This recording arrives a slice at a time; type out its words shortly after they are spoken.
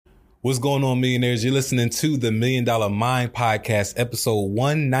What's going on, millionaires? You're listening to the Million Dollar Mind Podcast, episode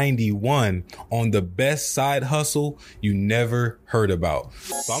 191 on the best side hustle you never heard about.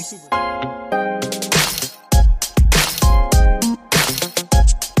 So I'm super.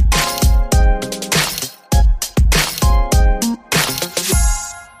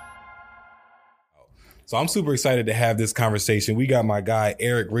 So I'm super excited to have this conversation. We got my guy,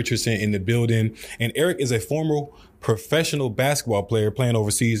 Eric Richardson, in the building. And Eric is a former professional basketball player playing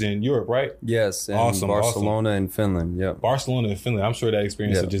overseas in Europe, right? Yes. In Barcelona and Finland. Yeah. Barcelona and Finland. I'm sure that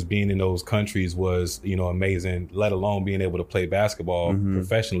experience of just being in those countries was, amazing, let alone being able to play basketball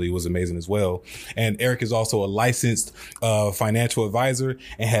professionally was amazing as well. And Eric is also a licensed financial advisor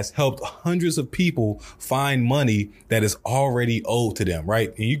and has helped hundreds of people find money that is already owed to them,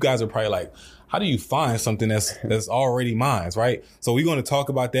 right? And you guys are probably like, how do you find something that's already mine, right? So we're going to talk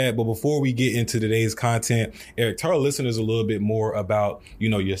about that. But before we get into today's content, Eric, tell our listeners a little bit more about,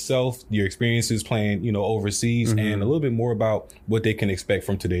 yourself, your experiences playing, overseas, and a little bit more about what they can expect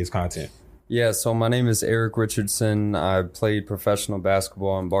from today's content. Yeah, so my name is Eric Richardson. I played professional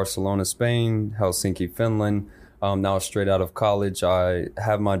basketball in Barcelona, Spain, Helsinki, Finland. Now straight out of college, I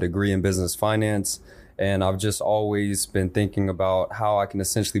have my degree in business finance. And I've just always been thinking about how I can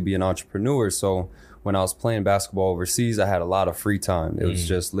essentially be an entrepreneur. So when I was playing basketball overseas, I had a lot of free time. It was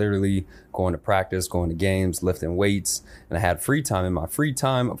just literally going to practice, going to games, lifting weights, and I had free time. In my free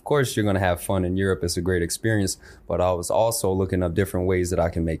time, of course, you're going to have fun in Europe. It's a great experience. But I was also looking up different ways that I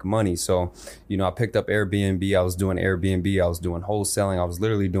can make money. So, I picked up Airbnb. I was doing Airbnb. I was doing wholesaling. I was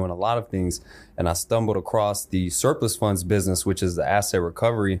literally doing a lot of things. And I stumbled across the surplus funds business, which is the asset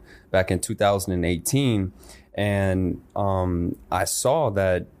recovery, back in 2018. And I saw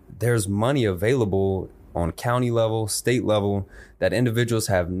that there's money available on county level, state level, that individuals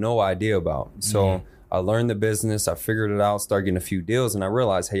have no idea about. So I learned the business, I figured it out, started getting a few deals, and I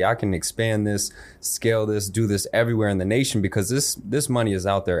realized, hey, I can expand this, scale this, do this everywhere in the nation, because this money is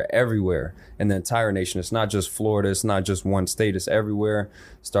out there everywhere in the entire nation. It's not just Florida, it's not just one state, it's everywhere.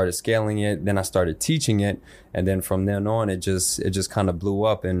 Started scaling it, then I started teaching it, and then from then on, it just kind of blew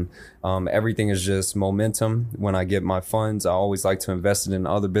up, and everything is just momentum. When I get my funds, I always like to invest it in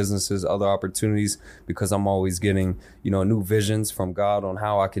other businesses, other opportunities, because I'm always getting, new visions from God on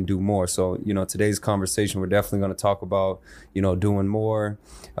how I can do more. So, today's conversation, we're definitely going to talk about, doing more,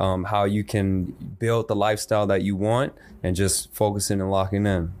 how you can build the lifestyle that you want, and just focusing and locking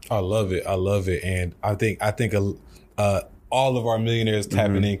in. I love it. And I think all of our millionaires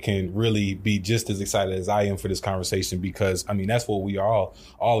tapping in can really be just as excited as I am for this conversation, because that's what we all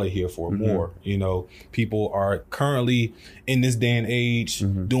are here for. More, people are currently in this day and age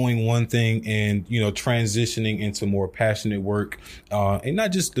doing one thing and, transitioning into more passionate work, and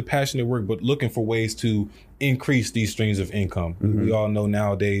not just the passionate work, but looking for ways to increase these streams of income. We all know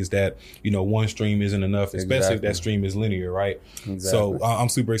nowadays that, one stream isn't enough, especially if that stream is linear, right? Exactly. So I'm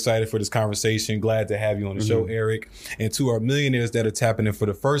super excited for this conversation. Glad to have you on the show, Eric. And to our millionaires that are tapping in for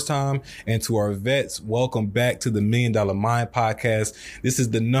the first time, and to our vets, welcome back to the Million Dollar Mind Podcast. This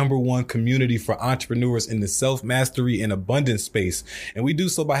is the #1 community for entrepreneurs in the self-mastery and abundance space. And we do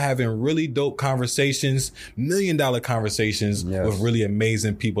so by having really dope conversations, million-dollar conversations with really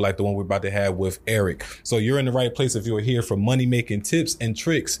amazing people like the one we're about to have with Eric. So you're in the right place if you're here for money-making tips and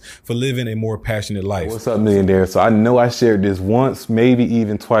tricks for living a more passionate life. What's up, millionaire? So I know I shared this once, maybe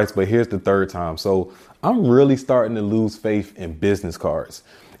even twice, but here's the third time. So I'm really starting to lose faith in business cards.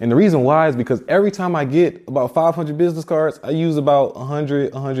 And the reason why is because every time I get about 500 business cards, I use about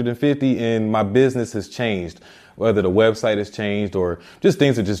 100, 150, and my business has changed. Whether the website has changed or just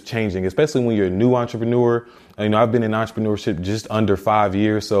things are just changing, especially when you're a new entrepreneur. I've been in entrepreneurship just under 5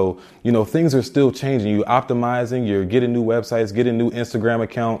 years. So, things are still changing. You're optimizing, you're getting new websites, getting new Instagram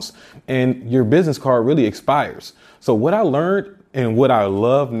accounts, and your business card really expires. So what I learned and what I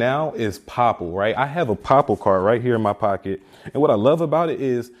love now is Popple, right? I have a Popple card right here in my pocket. And what I love about it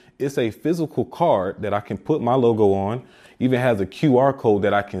is it's a physical card that I can put my logo on. Even has a QR code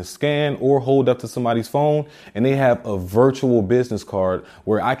that I can scan or hold up to somebody's phone. And they have a virtual business card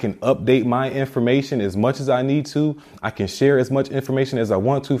where I can update my information as much as I need to. I can share as much information as I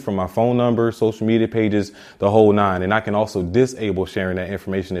want to from my phone number, social media pages, the whole nine. And I can also disable sharing that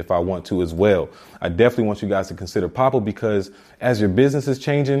information if I want to as well. I definitely want you guys to consider Popple, because as your business is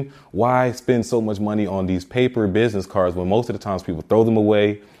changing, why spend so much money on these paper business cards when most of the times people throw them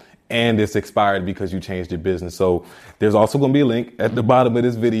away? And it's expired because you changed your business. So there's also going to be a link at the bottom of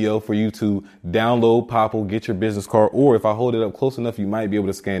this video for you to download Popple, get your business card, or if I hold it up close enough, you might be able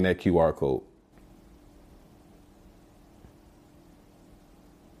to scan that QR code.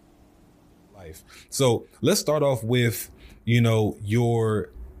 So let's start off with, your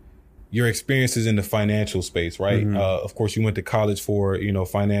your experiences in the financial space, right? Of course, you went to college for,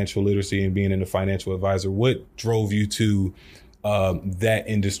 financial literacy and being in a financial advisor. What drove you to that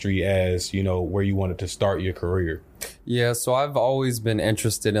industry as, where you wanted to start your career? Yeah, so I've always been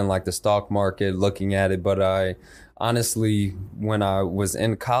interested in like the stock market, looking at it, but I honestly, when I was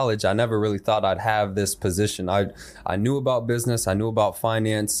in college, I never really thought I'd have this position. I knew about business, I knew about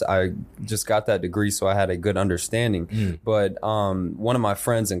finance. I just got that degree, so I had a good understanding. But one of my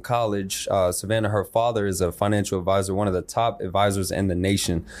friends in college, Savannah, her father is a financial advisor, one of the top advisors in the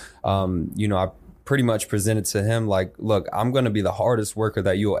nation. I pretty much presented to him like, look, I'm going to be the hardest worker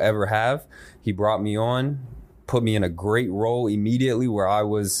that you'll ever have. He brought me on, put me in a great role immediately where I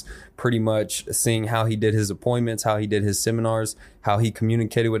was pretty much seeing how he did his appointments, how he did his seminars, how he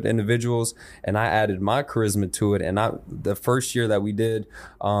communicated with individuals. And I added my charisma to it. And the first year that we did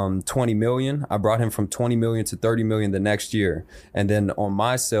 20 million, I brought him from 20 million to 30 million the next year. And then on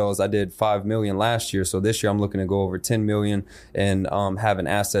my sales, I did 5 million last year. So this year I'm looking to go over 10 million and having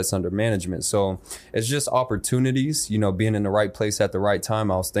assets under management. So it's just opportunities, being in the right place at the right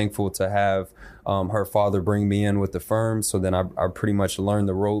time. I was thankful to have her father bring me in with the firm. So then I pretty much learned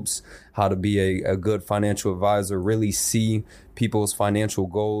the ropes, how to be a good financial advisor, really see people's financial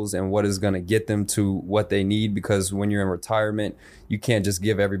goals and what is going to get them to what they need. Because when you're in retirement, you can't just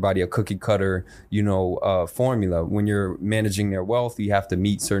give everybody a cookie cutter, formula. When you're managing their wealth, you have to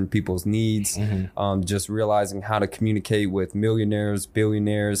meet certain people's needs. Just realizing how to communicate with millionaires,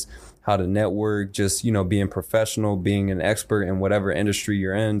 billionaires, how to network, just, being professional, being an expert in whatever industry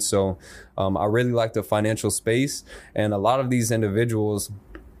you're in. So I really like the financial space. And a lot of these individuals,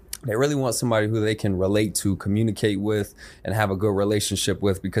 they really want somebody who they can relate to, communicate with, and have a good relationship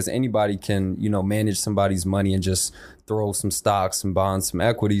with, because anybody can, manage somebody's money and just throw some stocks, some bonds, some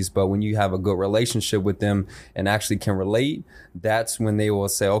equities. But when you have a good relationship with them and actually can relate, that's when they will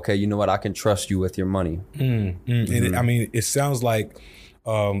say, okay, you know what, I can trust you with your money. And it sounds like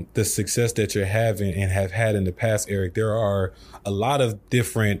the success that you're having and have had in the past, Eric, there are a lot of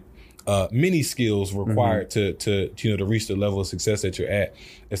different many skills required to reach the level of success that you're at,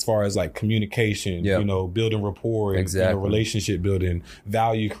 as far as like communication, building rapport, and relationship building,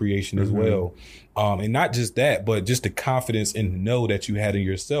 value creation as well. And not just that, but just the confidence and the know that you had in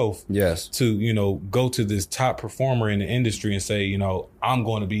yourself to, go to this top performer in the industry and say, I'm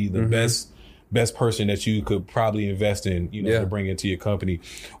going to be the best person that you could probably invest in, to bring into your company.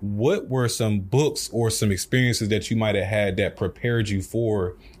 What were some books or some experiences that you might have had that prepared you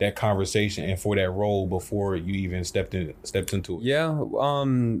for that conversation and for that role before you even stepped into it? Yeah,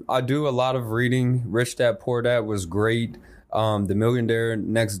 I do a lot of reading. Rich Dad Poor Dad was great. The Millionaire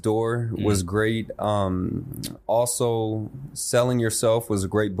Next Door was great. Also, Selling Yourself was a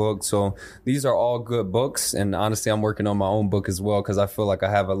great book. So these are all good books. And honestly, I'm working on my own book as well, because I feel like I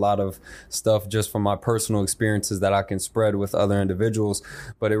have a lot of stuff just from my personal experiences that I can spread with other individuals.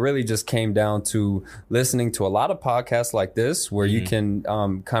 But it really just came down to listening to a lot of podcasts like this, where you can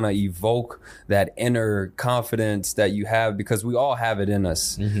kind of evoke that inner confidence that you have, because we all have it in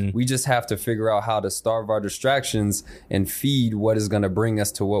us. We just have to figure out how to starve our distractions and feed what is going to bring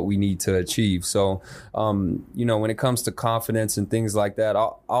us to what we need to achieve. So, when it comes to confidence and things like that, I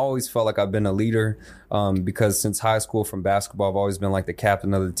always felt like I've been a leader, because since high school, from basketball, I've always been like the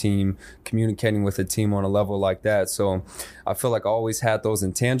captain of the team, communicating with the team on a level like that. So I feel like I always had those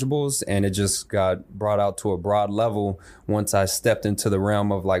intangibles, and it just got brought out to a broad level once I stepped into the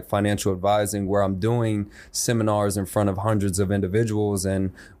realm of like financial advising, where I'm doing seminars in front of hundreds of individuals,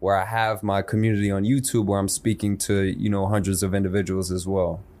 and where I have my community on YouTube where I'm speaking to, hundreds of individuals as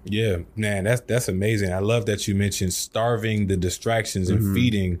well. Yeah, man, that's amazing. I love that you mentioned starving the distractions and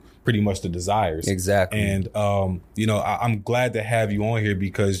feeding pretty much the desires. Exactly. And, I'm glad to have you on here,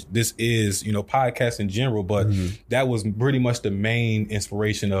 because this is, podcasts in general, but that was pretty much the main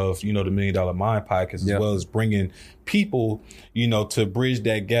inspiration of, the $1 Million Mind podcast, as well as bringing people, to bridge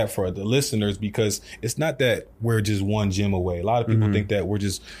that gap for the listeners, because it's not that we're just one gym away. A lot of people think that we're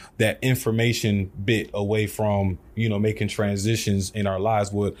just that information bit away from, making transitions in our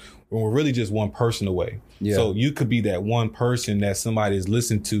lives, when we're really just one person away. Yeah. So you could be that one person that somebody is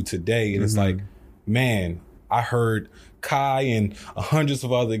listening to today, and it's like, man, I heard Kai and hundreds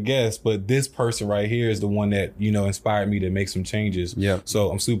of other guests, but this person right here is the one that, inspired me to make some changes. Yeah. So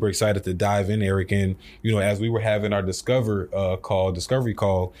I'm super excited to dive in, Eric. And, as we were having our discovery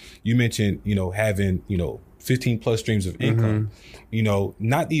call, you mentioned, having, 15 plus streams of income,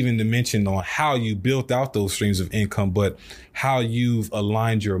 not even to mention on how you built out those streams of income, but how you've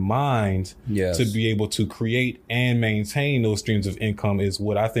aligned your mind to be able to create and maintain those streams of income is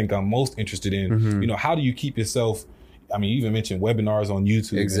what I think I'm most interested in. How do you keep yourself I mean, you even mentioned webinars on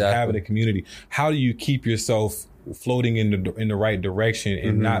YouTube, Exactly. and having a community. How do you keep yourself floating in the right direction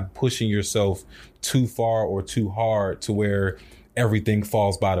and not pushing yourself too far or too hard to where everything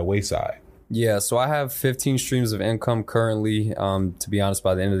falls by the wayside? Yeah, so I have 15 streams of income currently. To be honest,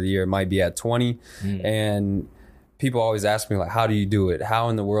 by the end of the year, it might be at 20. And people always ask me, like, how do you do it? How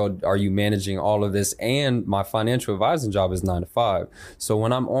in the world are you managing all of this? And my financial advising job is 9 to 5. So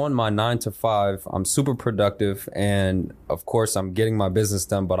when I'm on my 9 to 5, I'm super productive. And of course, I'm getting my business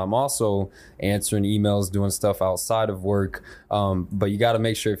done, but I'm also answering emails, doing stuff outside of work. But you got to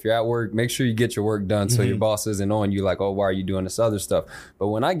make sure if you're at work, make sure you get your work done so your boss isn't on you like, oh, why are you doing this other stuff? But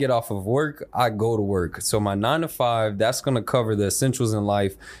when I get off of work, I go to work. So my 9 to 5, that's going to cover the essentials in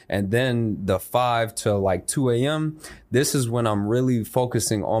life. And then the 5 to like 2 a.m., this is when I'm really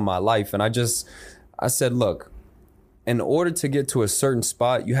focusing on my life. And I said, look, in order to get to a certain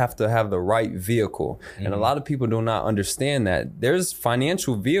spot, you have to have the right vehicle. And a lot of people do not understand that. There's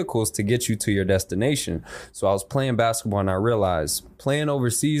financial vehicles to get you to your destination. So I was playing basketball and I realized playing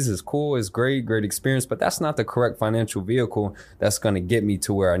overseas is cool, is great experience, but that's not the correct financial vehicle that's going to get me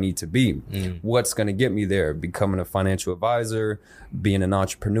to where I need to be. What's going to get me there? Becoming a financial advisor, being an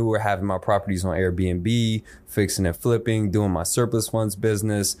entrepreneur, having my properties on Airbnb, fixing and flipping, doing my surplus funds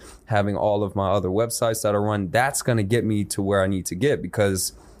business, having all of my other websites that I run. That's going to get me to where I need to get,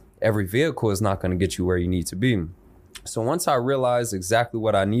 because every vehicle is not going to get you where you need to be. So once I realized exactly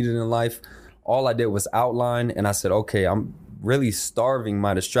what I needed in life, all I did was outline, and I said, okay, I'm really starving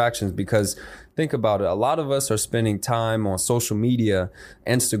my distractions, because think about it. A lot of us are spending time on social media,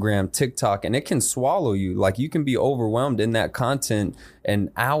 Instagram, TikTok, and it can swallow you. Like, you can be overwhelmed in that content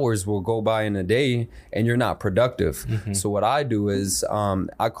and hours will go by in a day and you're not productive. So what I do is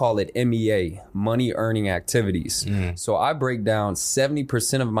I call it MEA, money earning activities. So I break down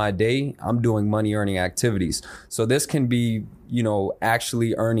 70% of my day, I'm doing money earning activities. So this can be,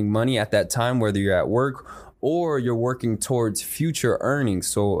 actually earning money at that time, whether you're at work or you're working towards future earnings.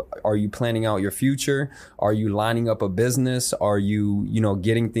 So are you planning out your future? Are you lining up a business? Are you,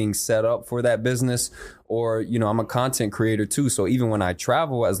 getting things set up for that business? Or, I'm a content creator too. So even when I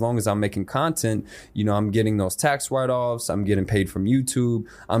travel, as long as I'm making content, I'm getting those tax write-offs. I'm getting paid from YouTube.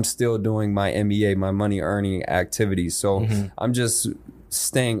 I'm still doing my MEA, my money earning activities. So I'm just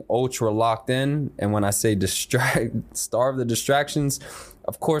staying ultra locked in. And when I say starve the distractions,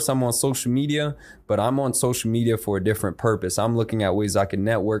 of course, I'm on social media, but I'm on social media for a different purpose. I'm looking at ways I can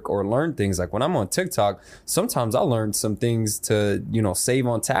network or learn things. Like when I'm on TikTok, sometimes I learn some things to, save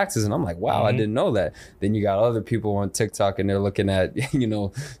on taxes. And I'm like, wow, I didn't know that. Then you got other people on TikTok and they're looking at,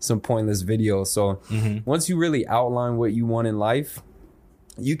 some pointless videos. So once you really outline what you want in life,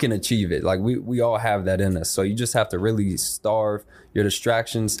 you can achieve it. Like we all have that in us. So you just have to really starve your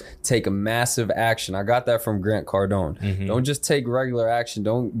distractions, take a massive action. I got that from Grant Cardone. Don't just take regular action.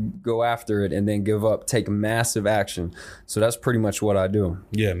 Don't go after it and then give up. Take massive action. So that's pretty much what I do.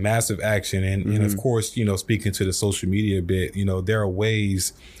 Yeah, massive action. And of course, speaking to the social media bit, there are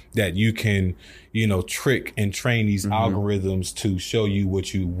ways that you can, trick and train these algorithms to show you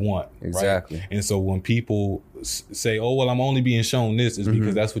what you want. Exactly. Right? And so when people say, oh, well, I'm only being shown this, is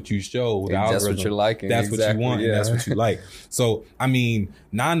because that's what you show. The that's algorithm. what you're liking. That's what you want. And that's what you like. So, 9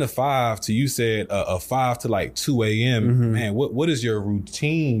 to 5 to, you said a 5 to like 2 a.m. Man, what is your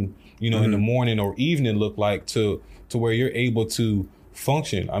routine, in the morning or evening look like to where you're able to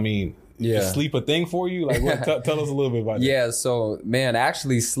function? Is sleep a thing for you? Like, tell us a little bit about that. Yeah, so, man,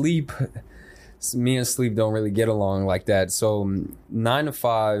 actually me and sleep don't really get along like that. So 9 to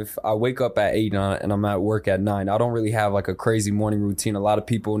 5, I wake up at 8 and I'm at work at 9. I don't really have like a crazy morning routine. A lot of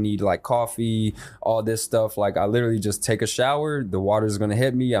people need like coffee, all this stuff. Like I literally just take a shower. The water's going to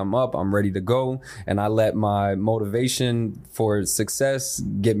hit me. I'm up. I'm ready to go. And I let my motivation for success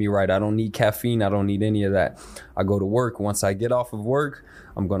get me right. I don't need caffeine. I don't need any of that. I go to work. Once I get off of work,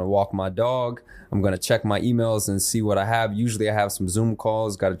 I'm going to walk my dog. I'm going to check my emails and see what I have. Usually I have some Zoom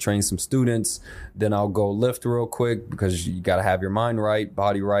calls, got to train some students. Then I'll go lift real quick because you got to have your mind right,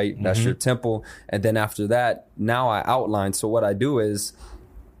 body right. That's your temple. And then after that, now I outline. So what I do is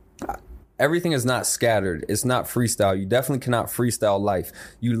everything is not scattered. It's not freestyle. You definitely cannot freestyle life.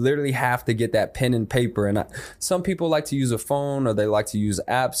 You literally have to get that pen and paper. And some people like to use a phone or they like to use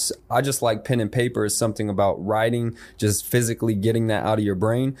apps. I just like pen and paper. It's something about writing, just physically getting that out of your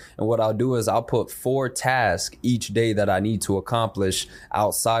brain. And what I'll do is I'll put 4 tasks each day that I need to accomplish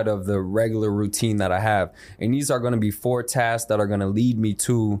outside of the regular routine that I have. And these are going to be 4 tasks that are going to lead me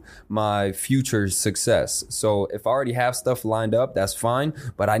to my future success. So if I already have stuff lined up, that's fine.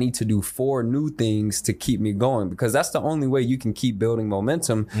 But I need to do 4 more new things to keep me going, because that's the only way you can keep building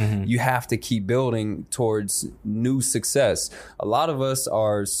momentum. You have to keep building towards new success. A lot of us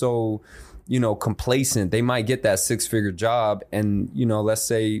are so, complacent. They might get that 6-figure job. And, let's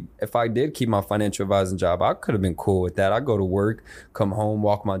say if I did keep my financial advising job, I could have been cool with that. I go to work, come home,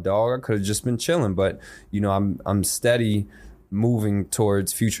 walk my dog. I could have just been chilling. But, I'm steady moving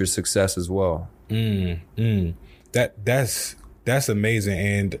towards future success as well. That's amazing.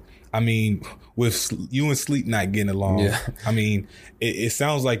 And I mean, with you and Sleep not getting along, I mean, it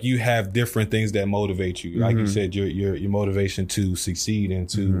sounds like you have different things that motivate you. Like you said, your motivation to succeed and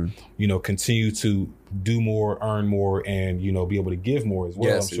to, continue to do more, earn more, and, be able to give more as well.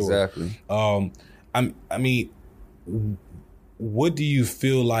 Yes, I'm sure. Exactly. I mean, what do you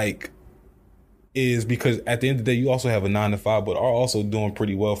feel like is, because at the end of the day, you also have a 9-to-5, but are also doing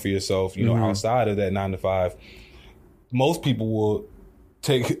pretty well for yourself, outside of that 9-to-5. Most people will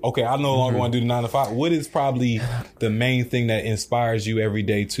I no longer want to do the 9-to-5. What is probably the main thing that inspires you every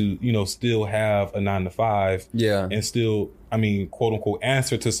day to, still have a 9-to-5? Yeah. And still, quote unquote,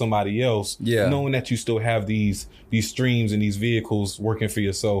 answer to somebody else. Yeah. Knowing that you still have these streams and these vehicles working for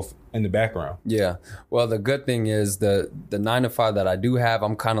yourself in the background. Yeah. Well, the good thing is the 9-to-5 that I do have,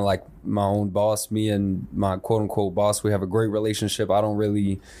 I'm kind of like my own boss. Me and my quote unquote boss, we have a great relationship. I don't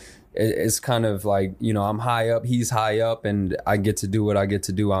really... It's kind of like, I'm high up, he's high up, and I get to do what I get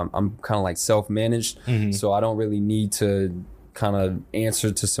to do. I'm kind of like self-managed, so I don't really need to kind of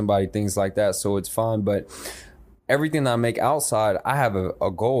answer to somebody, things like that. So it's fine. But everything that I make outside, I have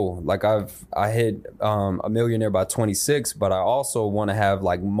a goal. Like I hit a millionaire by 26, but I also want to have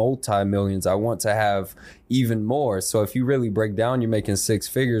like multi-millions. I want to have even more. So if you really break down, you're making 6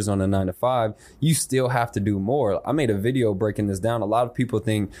 figures on a 9-to-5, you still have to do more. I made a video breaking this down. A lot of people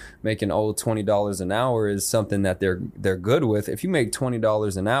think making $20 an hour is something that they're good with. If you make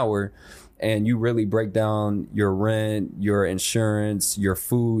 $20 an hour, and you really break down your rent, your insurance, your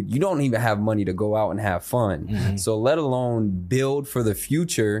food, you don't even have money to go out and have fun. So let alone build for the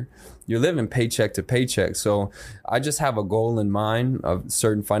future, you're living paycheck to paycheck. So I just have a goal in mind, a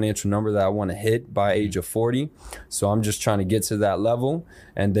certain financial number that I want to hit by age of 40. So I'm just trying to get to that level.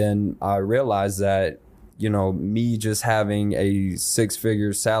 And then I realize that, me just having a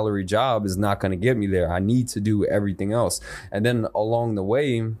 6-figure salary job is not going to get me there. I need to do everything else. And then along the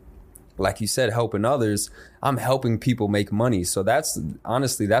way, like you said, helping others, I'm helping people make money. So that's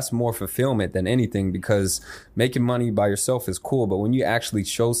more fulfillment than anything, because making money by yourself is cool. But when you actually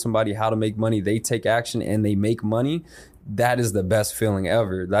show somebody how to make money, they take action and they make money, that is the best feeling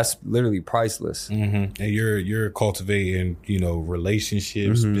ever. That's literally priceless. And you're cultivating,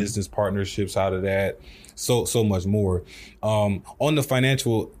 relationships, business partnerships out of that. So much more. On the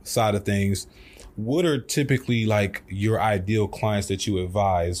financial side of things, what are typically like your ideal clients that you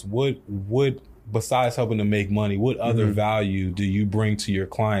advise? What besides helping them make money, what other value do you bring to your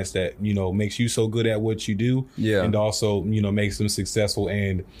clients that, makes you so good at what you do? Yeah. And also, makes them successful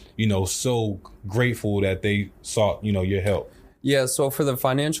and, so grateful that they sought, your help? Yeah, so for the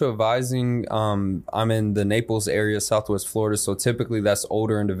financial advising, I'm in the Naples area, Southwest Florida. So typically that's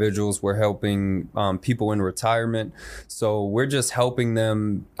older individuals. We're helping people in retirement. So we're just helping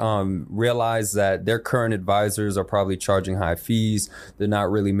them realize that their current advisors are probably charging high fees. They're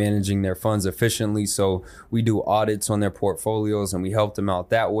not really managing their funds efficiently. So we do audits on their portfolios and we help them out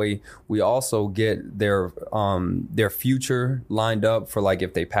that way. We also get their future lined up for, like,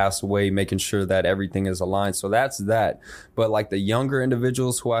 if they pass away, making sure that everything is aligned. So that's that. But like the younger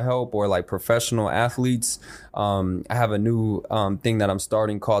individuals who I help, or like professional athletes, I have a new thing that I'm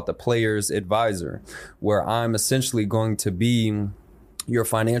starting called the Players Advisor, where I'm essentially going to be your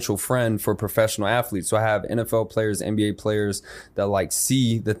financial friend for professional athletes. So I have NFL players, NBA players that like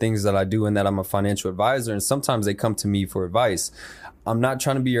see the things that I do and that I'm a financial advisor. And sometimes they come to me for advice. I'm not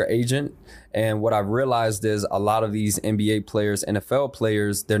trying to be your agent. And what I've realized is a lot of these NBA players, NFL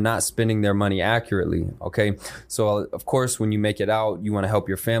players, they're not spending their money accurately. Okay. So of course, when you make it out, you want to help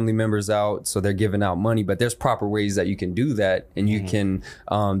your family members out. So they're giving out money, but there's proper ways that you can do that, and you can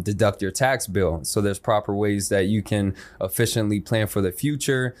deduct your tax bill. So there's proper ways that you can efficiently plan for the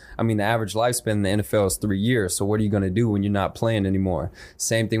future. I mean, the average lifespan in the NFL is 3 years. So what are you going to do when you're not playing anymore?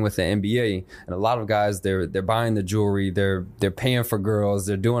 Same thing with the NBA. And a lot of guys, they're buying the jewelry, they're paying for girls,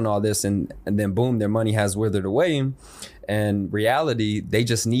 they're doing all this, and then boom, their money has withered away. And reality, they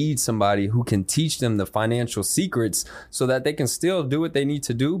just need somebody who can teach them the financial secrets so that they can still do what they need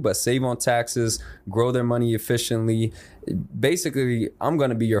to do, but save on taxes, grow their money efficiently. Basically, I'm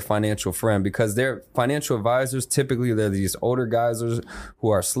going to be your financial friend, because they're financial advisors. Typically, they're these older guys who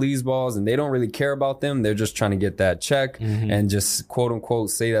are sleazeballs, and they don't really care about them. They're just trying to get that check and just quote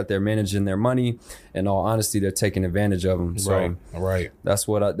unquote say that they're managing their money. In all honesty, they're taking advantage of them. So that's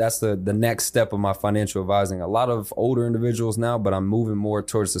what that's the next step of my financial advising. A lot of older individuals now, but I'm moving more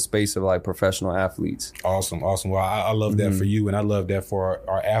towards the space of like professional athletes. Awesome. Well, I love that for you, and I love that for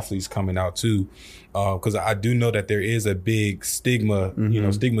our athletes coming out too. Because I do know that there is a big stigma,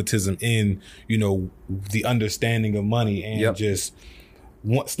 stigmatism in, the understanding of money and just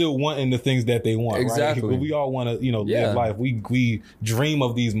still wanting the things that they want. Exactly. Right? We all want to, live life. We dream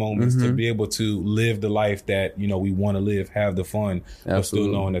of these moments to be able to live the life that, we want to live, have the fun, but still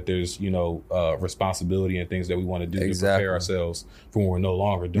knowing that there's, responsibility and things that we want to do to prepare ourselves for when we're no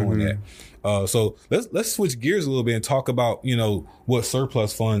longer doing that. So let's switch gears a little bit and talk about, what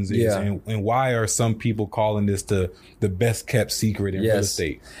surplus funds is and why are some people calling this the best kept secret in real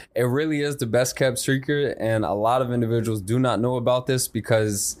estate? It really is the best kept secret. And a lot of individuals do not know about this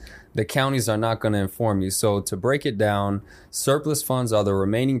because the counties are not going to inform you. So to break it down, surplus funds are the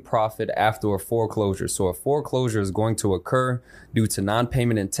remaining profit after a foreclosure. So a foreclosure is going to occur due to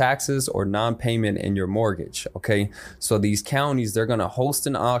non-payment in taxes or non-payment in your mortgage. Okay. So these counties, they're going to host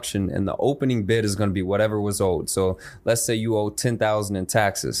an auction and the opening bid is going to be whatever was owed. So let's say you owe $10,000 in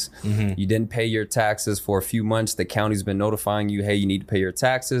taxes. You didn't pay your taxes for a few months. The county's been notifying you, hey, you need to pay your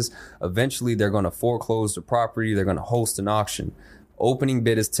taxes. Eventually they're going to foreclose the property. They're going to host an auction. Opening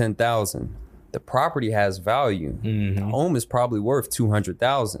bid is $10,000. The property has value. The home is probably worth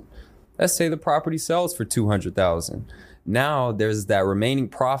 $200,000. Let's say the property sells for $200,000. Now there's that remaining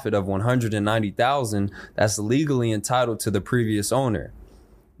profit of $190,000 that's legally entitled to the previous owner.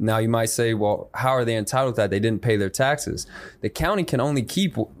 Now you might say, well, how are they entitled to that? They didn't pay their taxes. The county can only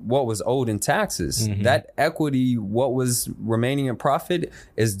keep what was owed in taxes. That equity, what was remaining in profit,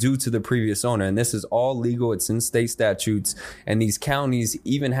 is due to the previous owner. And this is all legal. It's in state statutes. And these counties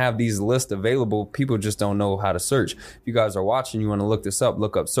even have these lists available. People just don't know how to search. If you guys are watching, you want to look this up.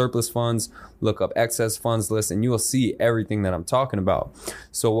 Look up surplus funds, look up excess funds list, and you will see everything that I'm talking about.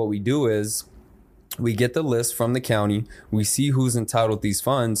 So what we do is, we get the list from the county. We see who's entitled to these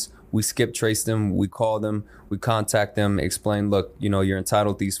funds. We skip trace them. We call them. We contact them, explain, look, you're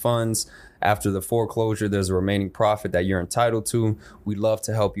entitled to these funds. After the foreclosure, there's a remaining profit that you're entitled to. We'd love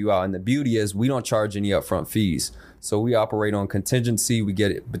to help you out. And the beauty is we don't charge any upfront fees. So we operate on contingency. We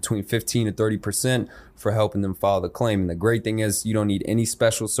get it between 15 to 30% for helping them file the claim. And the great thing is you don't need any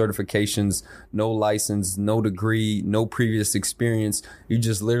special certifications, no license, no degree, no previous experience. You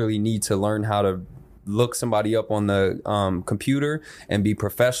just literally need to learn how to look somebody up on the computer and be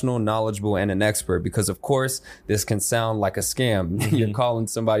professional, knowledgeable, and an expert. Because of course, this can sound like a scam. You're calling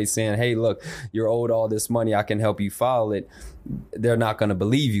somebody saying, hey, look, you're owed all this money. I can help you file it. They're not going to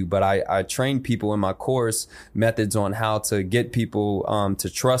believe you. But I train people in my course methods on how to get people to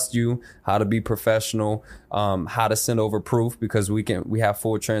trust you, how to be professional, how to send over proof, because we have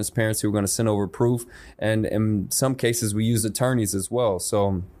full transparency. We're going to send over proof. And in some cases, we use attorneys as well.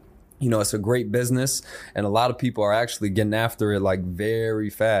 So it's a great business, and a lot of people are actually getting after it like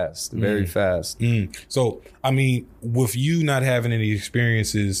very fast. So, I mean, with you not having any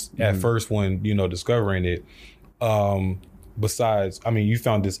experiences at first when, discovering it, besides, I mean, you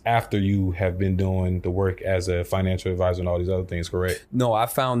found this after you have been doing the work as a financial advisor and all these other things, correct? No, I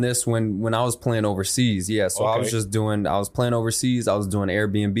found this when I was playing overseas. Yeah. So I was playing overseas. I was doing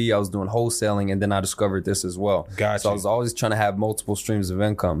Airbnb. I was doing wholesaling. And then I discovered this as well. Gotcha. So I was always trying to have multiple streams of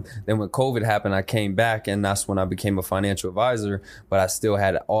income. Then when COVID happened, I came back, and that's when I became a financial advisor, but I still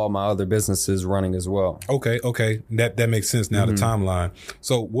had all my other businesses running as well. Okay. That makes sense now, the timeline.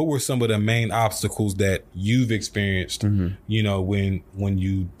 So what were some of the main obstacles that you've experienced, when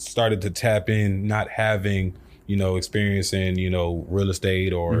you started to tap in, not having, experience in, real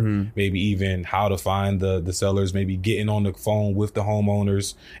estate or maybe even how to find the sellers, maybe getting on the phone with the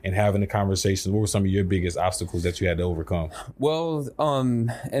homeowners and having the conversations? What were some of your biggest obstacles that you had to overcome? Well,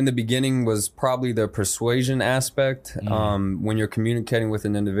 in the beginning was probably the persuasion aspect. When you're communicating with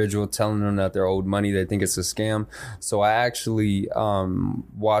an individual, telling them that they're owed money, they think it's a scam. So I actually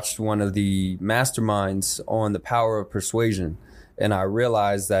watched one of the masterminds on the power of persuasion. And I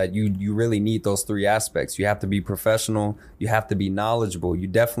realized that you really need those three aspects. You have to be professional. You have to be knowledgeable. You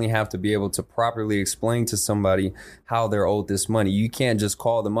definitely have to be able to properly explain to somebody how they're owed this money. You can't just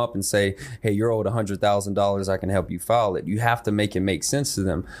call them up and say, hey, you're owed $100,000. I can help you file it. You have to make it make sense to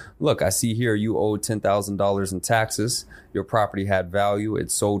them. Look, I see here you owed $10,000 in taxes. Your property had value.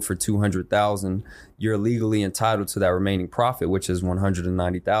 It sold for $200,000. You're legally entitled to that remaining profit, which is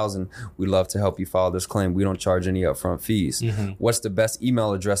 $190,000. We'd love to help you file this claim. We don't charge any upfront fees. What's the best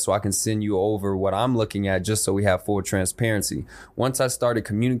email address so I can send you over what I'm looking at, just so we have full transparency? Once I started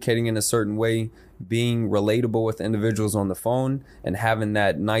communicating in a certain way, being relatable with individuals on the phone and having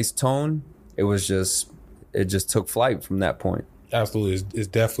that nice tone, it just took flight from that point. Absolutely. It's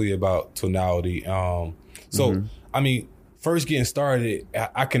definitely about tonality. I mean, first getting started,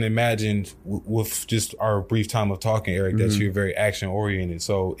 I can imagine with just our brief time of talking, Eric, that you're very action oriented.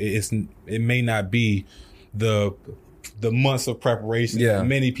 So it may not be the months of preparation that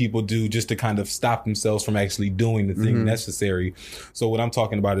many people do just to kind of stop themselves from actually doing the thing necessary. So what I'm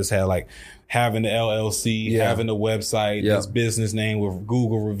talking about is having the LLC, having the website, this business name with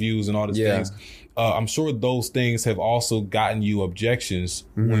Google reviews and all these things. I'm sure those things have also gotten you objections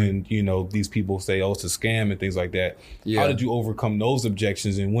when, these people say, oh, it's a scam and things like that. How did you overcome those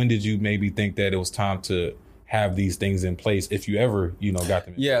objections? And when did you maybe think that it was time to have these things in place, if you ever, got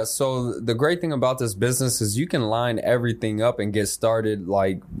them in place? So the great thing about this business is you can line everything up and get started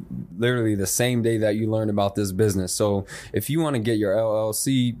like literally the same day that you learn about this business. So if you want to get your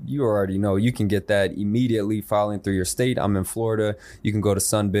LLC, you already know you can get that immediately filing through your state. I'm in Florida. You can go to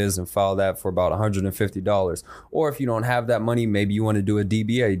SunBiz and file that for about $150. Or if you don't have that money, maybe you want to do a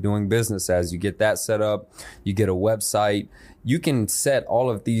DBA, doing business as. You get that set up. You get a website. You can set all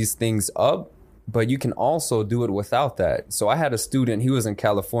of these things up, but you can also do it without that. So I had a student, he was in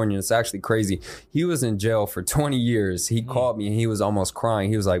California. It's actually crazy. He was in jail for 20 years. He called me and he was almost crying.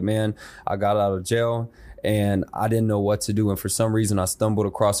 He was like, man, I got out of jail and I didn't know what to do. And for some reason, I stumbled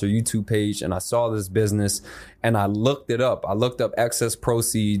across her YouTube page and I saw this business and I looked it up. I looked up excess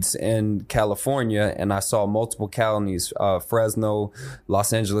proceeds in California and I saw multiple counties, Fresno,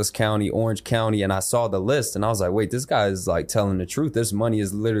 Los Angeles County, Orange County. And I saw the list and I was like, wait, this guy is like telling the truth. This money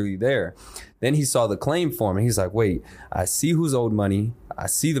is literally there. Then he saw the claim form and he's like, wait, I see who's owed money. I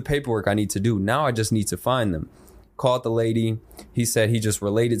see the paperwork I need to do. Now I just need to find them. Called the lady. He said he just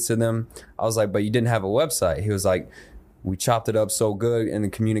related to them. I was like, but you didn't have a website. He was like, we chopped it up so good in the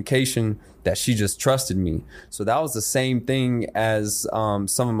communication that she just trusted me. So that was the same thing as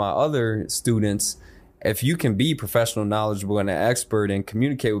some of my other students. If you can be professional, knowledgeable, and an expert and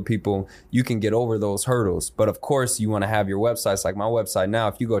communicate with people, you can get over those hurdles. But of course, you want to have your websites. Like my website now,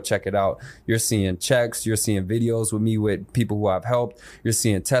 if you go check it out, you're seeing checks, you're seeing videos with me with people who I've helped, you're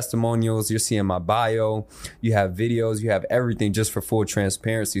seeing testimonials, you're seeing my bio, you have videos, you have everything just for full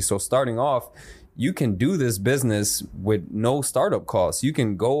transparency. So starting off, you can do this business with no startup costs. You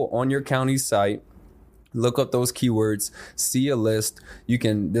can go on your county's site, look up those keywords, see a list.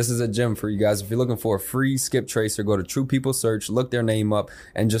 This is a gem for you guys. If you're looking for a free skip tracer, go to True People Search, look their name up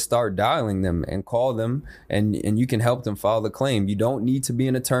and just start dialing them and call them and you can help them file the claim. You don't need to be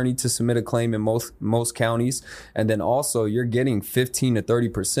an attorney to submit a claim in most counties. And then also you're getting 15 to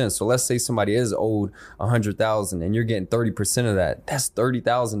 30%. So let's say somebody is owed $100,000 and you're getting 30% of that. That's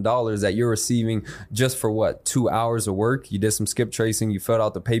 $30,000 that you're receiving just for 2 hours of work. You did some skip tracing, you filled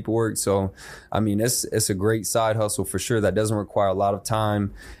out the paperwork. So, I mean, it's a great side hustle for sure that doesn't require a lot of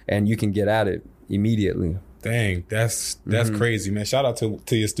time and you can get at it immediately. Dang, that's crazy, man. Shout out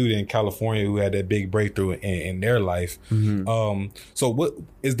to your student in California who had that big breakthrough in their life. So what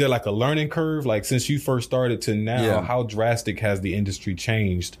is there like a learning curve? Like since you first started to now, how drastic has the industry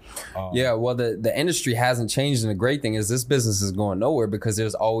changed? Well, the industry hasn't changed. And the great thing is this business is going nowhere because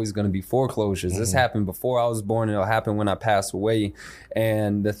there's always going to be foreclosures. This happened before I was born and it'll happen when I pass away.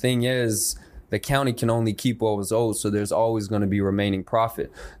 And the thing is, the county can only keep what was owed, so there's always going to be remaining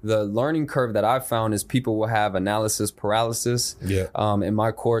profit. The learning curve that I've found is people will have analysis paralysis. In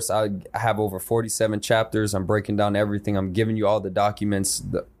my course, I have over 47 chapters. I'm breaking down everything. I'm giving you all the documents,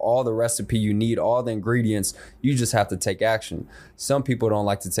 all the recipe you need, all the ingredients. You just have to take action. Some people don't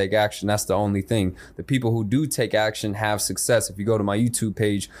like to take action. That's the only thing. The people who do take action have success. If you go to my YouTube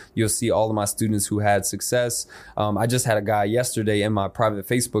page, you'll see all of my students who had success. I just had a guy yesterday in my private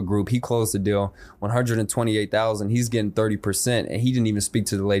Facebook group. He closed the deal, $128,000. He's getting 30%, and he didn't even speak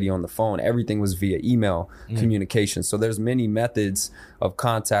to the lady on the phone. Everything was via email communication. So there's many methods of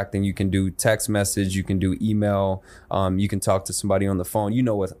contacting. You can do text message, you can do email, you can talk to somebody on the phone.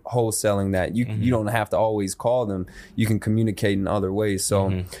 With wholesaling that you don't have to always call them. You can communicate in other ways.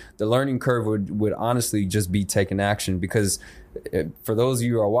 So the learning curve would honestly just be taking action, because for those of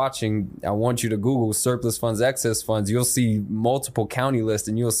you who are watching, I want you to Google surplus funds, excess funds. You'll see multiple county lists,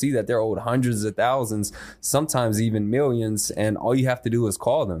 and you'll see that they're owed hundreds of thousands, sometimes even millions. And all you have to do is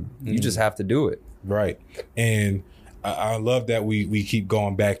call them. You just have to do it. Right. And I love that we keep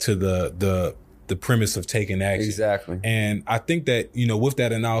going back to the premise of taking action. Exactly. And I think that, with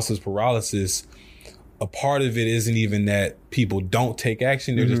that analysis paralysis, a part of it isn't even that people don't take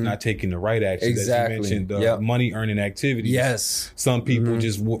action. They're just not taking the right action. Exactly. As you mentioned, the money earning activities. Yes. Some people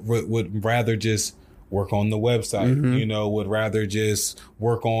just would rather just work on the website, would rather just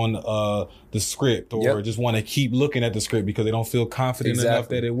work on the script or just want to keep looking at the script because they don't feel confident enough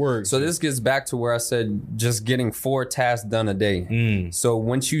that it works. So this gets back to where I said just getting 4 tasks done a day. So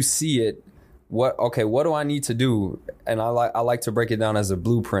once you see it, what do I need to do? And I like to break it down as a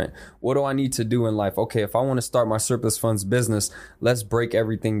blueprint. What do I need to do in life? Okay, if I want to start my surplus funds business, let's break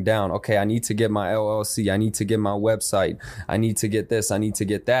everything down. Okay, I need to get my LLC. I need to get my website. I need to get this. I need to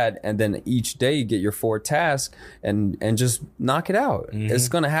get that. And then each day get your 4 tasks and just knock it out. It's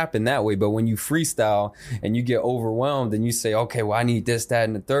going to happen that way. But when you freestyle and you get overwhelmed and you say, okay, well, I need this, that,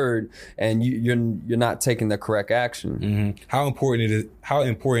 and the third, and you're not taking the correct action. How important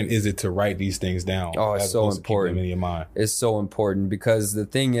is it to write these things down? Oh, it's so important. In your mind. It's so important because the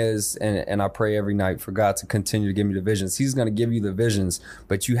thing is, and I pray every night for God to continue to give me the visions. He's going to give you the visions,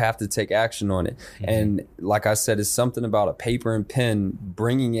 but you have to take action on it. And like I said, it's something about a paper and pen,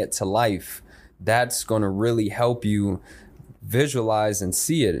 bringing it to life. That's going to really help you visualize and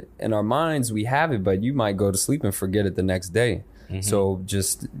see it. In our minds, we have it, but you might go to sleep and forget it the next day. So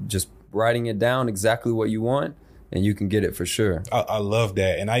just writing it down exactly what you want, and you can get it for sure. I love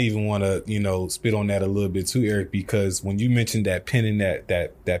that. And I even want to, spit on that a little bit too, Eric, because when you mentioned that pen and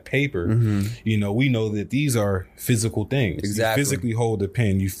that paper, we know that these are physical things. Exactly. You physically hold the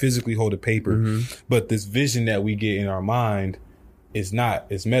pen, you physically hold the paper, but this vision that we get in our mind is not,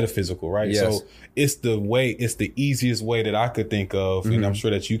 it's metaphysical, right? Yes. So it's the easiest way that I could think of, and I'm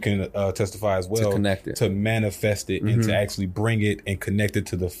sure that you can testify as well, to connect it, to manifest it and to actually bring it and connect it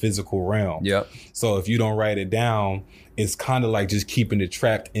to the physical realm. Yep. So if you don't write it down, it's kind of like just keeping it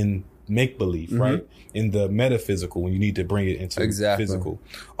trapped in make believe, right? In the metaphysical when you need to bring it into physical.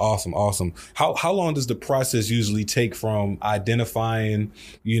 Awesome. How long does the process usually take from identifying,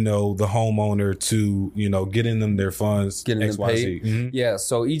 the homeowner to, getting them their funds, getting them paid? Yeah.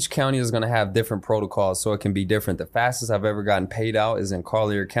 So each county is going to have different protocols, so it can be different. The fastest I've ever gotten paid out is in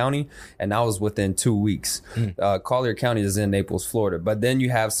Collier County, and that was within 2 weeks. Collier County is in Naples, Florida. But then you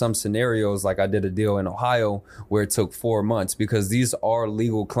have some scenarios, like I did a deal in Ohio where it took 4 months because these are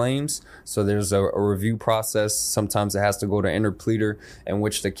legal claims. So there's a review process. Sometimes it has to go to interpleader, in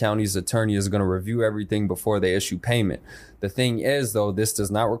which the county's attorney is going to review everything before they issue payment. The thing is, though, this does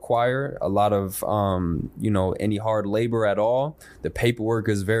not require a lot of, any hard labor at all. The paperwork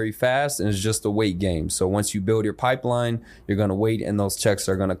is very fast, and it's just a wait game. So once you build your pipeline, you're going to wait, and those checks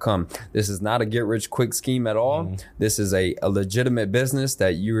are going to come. This is not a get-rich-quick scheme at all. This is a legitimate business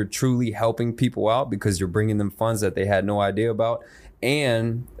that you're truly helping people out because you're bringing them funds that they had no idea about.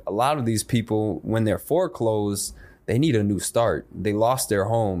 And a lot of these people, when they're foreclosed, they need a new start. They lost their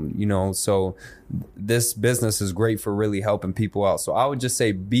home, so this business is great for really helping people out. So I would just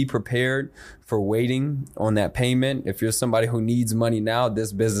say be prepared for waiting on that payment. If you're somebody who needs money now,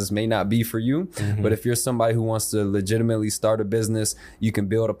 this business may not be for you. But if you're somebody who wants to legitimately start a business, you can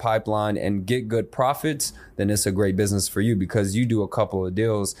build a pipeline and get good profits, then it's a great business for you because you do a couple of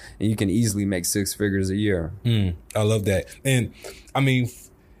deals and you can easily make 6 figures a year. I love that. And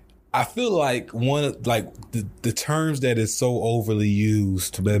I feel like the terms that is so overly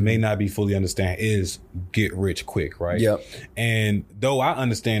used but may not be fully understood is get rich quick, right? Yep. And though I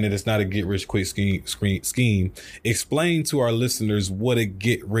understand that it's not a get rich quick scheme, explain to our listeners what a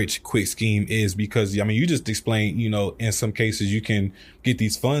get rich quick scheme is, because you just explained, in some cases you can get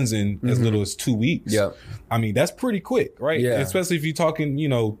these funds in as little as 2 weeks. Yep. That's pretty quick, right? Yeah. Especially if you're talking,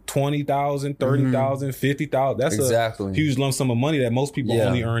 20,000, 30,000, 50,000. That's a huge lump sum of money that most people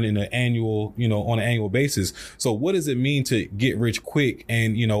only earn in an annual, on an annual basis. So what does it mean to get rich quick?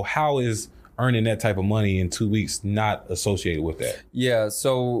 And, how is earning that type of money in 2 weeks not associated with that? Yeah.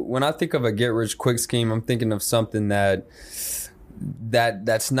 So when I think of a get rich quick scheme, I'm thinking of something that's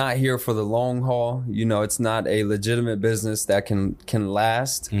not here for the long haul. It's not a legitimate business that can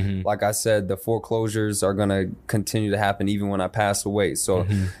last. Like I said, the foreclosures are going to continue to happen even when I pass away. So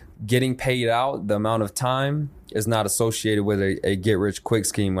getting paid out, the amount of time is not associated with a get rich quick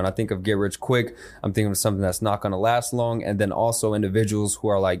scheme. When I think of get rich quick, I'm thinking of something that's not going to last long. And then also individuals who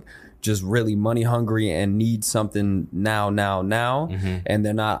are like just really money hungry and need something now. And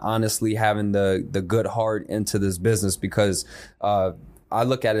they're not honestly having the good heart into this business, because I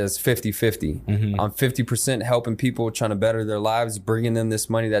look at it as 50-50. I'm 50% helping people trying to better their lives, bringing them this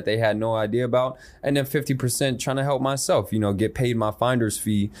money that they had no idea about. And then 50% trying to help myself, get paid my finder's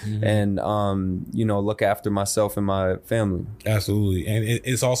fee and, look after myself and my family. Absolutely. And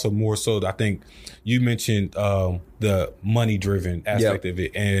it's also more so, I think you mentioned the money driven aspect of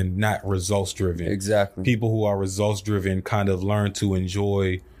it and not results driven. Exactly. People who are results driven kind of learn to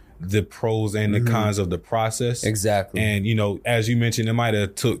enjoy the pros and the cons of the process. Exactly. And, as you mentioned, it might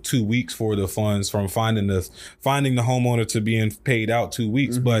have took 2 weeks for the funds from finding the homeowner to being paid out 2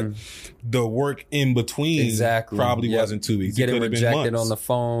 weeks, but the work in between probably wasn't 2 weeks. Getting rejected on the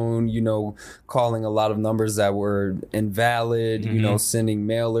phone, calling a lot of numbers that were invalid, sending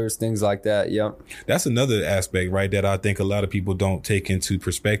mailers, things like that. Yep. That's another aspect, right, that I think a lot of people don't take into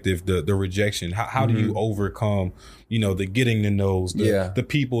perspective, the rejection. How do you overcome, the getting to knows, the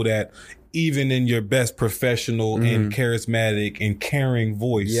people that even in your best professional and charismatic and caring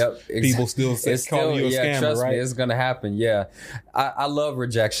voice, people still call you a scammer, trust right? me, it's gonna happen. Yeah, I love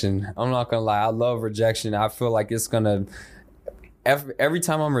rejection. I'm not gonna lie, I love rejection. I feel like it's gonna every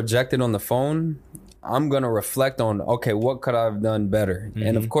time I'm rejected on the phone, I'm going to reflect on, okay, what could I have done better?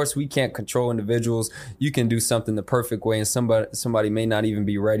 And of course, we can't control individuals. You can do something the perfect way and somebody may not even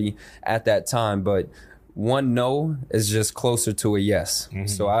be ready at that time. But one no is just closer to a yes.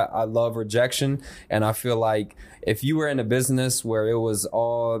 So I love rejection. And I feel like if you were in a business where it was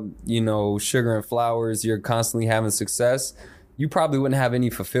all, sugar and flowers, you're constantly having success, you probably wouldn't have any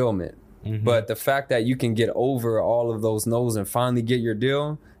fulfillment. But the fact that you can get over all of those no's and finally get your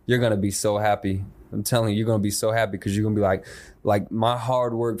deal, you're going to be so happy. I'm telling you, you're going to be so happy because you're going to be like my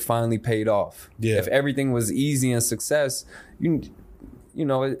hard work finally paid off. Yeah. If everything was easy and success,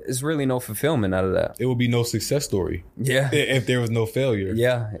 it's really no fulfillment out of that. It would be no success story. Yeah. If there was no failure.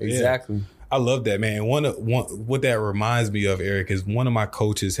 Yeah, exactly. Yeah. I love that, man. One what that reminds me of, Eric, is one of my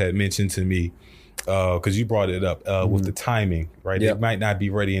coaches had mentioned to me, because you brought it up, with the timing, right? Yep. It might not be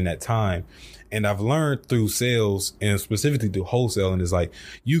ready in that time. And I've learned through sales and specifically through wholesaling is like,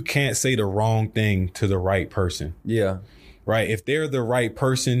 you can't say the wrong thing to the right person. Yeah. Right. If they're the right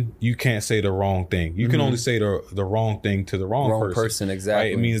person, you can't say the wrong thing. You can only say the wrong thing to the wrong person.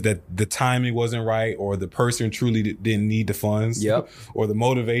 Exactly. Right? It means that the timing wasn't right, or the person truly didn't need the funds. Yep. Or the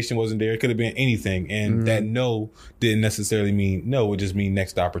motivation wasn't there. It could have been anything. And that no didn't necessarily mean no. It just means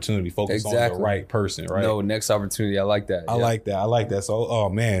next opportunity. Focus on the right person. Right. No, next opportunity. I like that. I like that. So, oh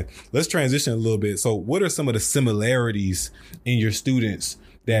man, let's transition a little bit. So what are some of the similarities in your students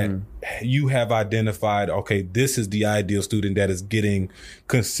that you have identified, okay, this is the ideal student that is getting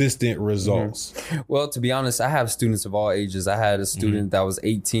consistent results? Well, to be honest, I have students of all ages. I had a student that was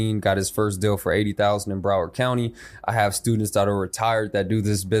 18, got his first deal for $80,000 in Broward County. I have students that are retired that do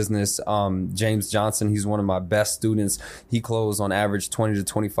this business. James Johnson, he's one of my best students. He closed on average 20 to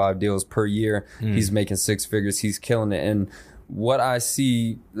 25 deals per year. He's making six figures. He's killing it. And what I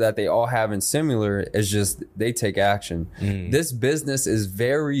see that they all have in similar is just they take action. This business is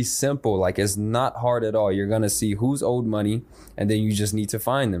very simple. Like, it's not hard at all. You're going to see who's owed money, and then you just need to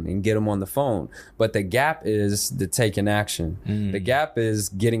find them and get them on the phone. But the gap is the taking action. The gap is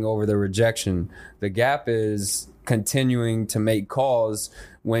getting over the rejection. The gap is continuing to make calls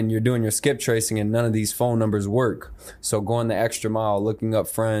when you're doing your skip tracing and none of these phone numbers work. So going the extra mile, looking up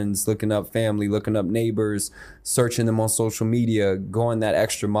friends, looking up family, looking up neighbors, searching them on social media, going that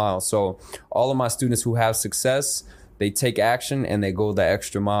extra mile. So all of my students who have success, they take action and they go the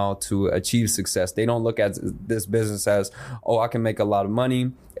extra mile to achieve success. They don't look at this business as, oh, I can make a lot of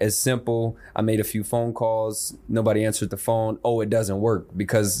money. It's simple. I made a few phone calls. Nobody answered the phone. Oh, it doesn't work,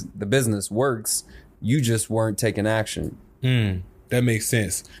 because the business works. You just weren't taking action. That makes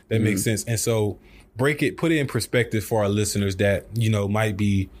sense. That makes sense. And so put it in perspective for our listeners that, might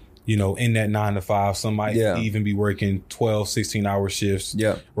be, in that 9 to 5. Some might even be working 12, 16-hour shifts,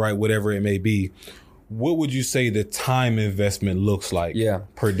 right? Whatever it may be. What would you say the time investment looks like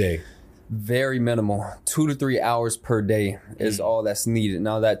per day? Very minimal. 2 to 3 hours per day is all that's needed.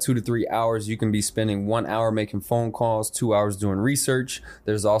 Now, that 2 to 3 hours, you can be spending 1 hour making phone calls, 2 hours doing research.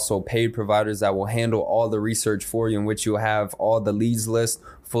 There's also paid providers that will handle all the research for you, in which you'll have all the leads list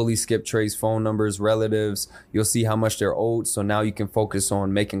fully skip trace phone numbers, relatives. You'll see how much they're owed. So now you can focus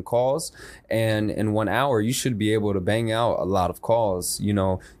on making calls. And in 1 hour, you should be able to bang out a lot of calls. You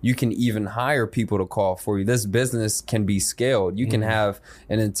know, you can even hire people to call for you. This business can be scaled. You can have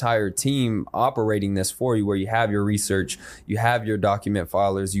an entire team operating this for you, where you have your research, you have your document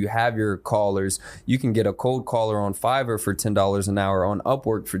filers, you have your callers. You can get a cold caller on Fiverr for $10 an hour, on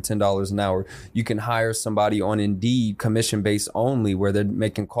Upwork for $10 an hour. You can hire somebody on Indeed, commission based only, where they're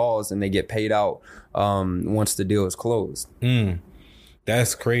making calls and they get paid out once the deal is closed.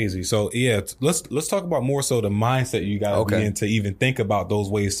 That's crazy. So yeah, let's talk about more so the mindset you got to be in to even think about those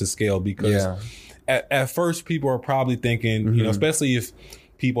ways to scale, because at first people are probably thinking, you know, especially if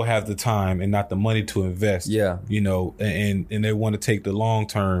people have the time and not the money to invest, you know, and they want to take the long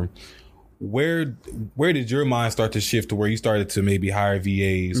term. Where did your mind start to shift to where you started to maybe hire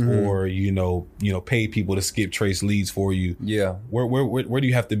VAs or you know pay people to skip trace leads for you? Where do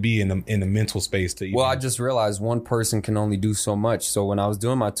you have to be in the mental space to? Well, I just realized one person can only do so much. So when I was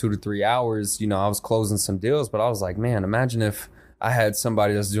doing my 2 to 3 hours, you know, I was closing some deals, but I was like, man, imagine if I had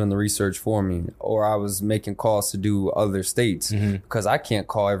somebody that's doing the research for me, or I was making calls to do other states, because I can't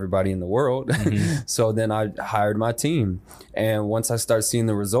call everybody in the world. So then I hired my team. And once I start seeing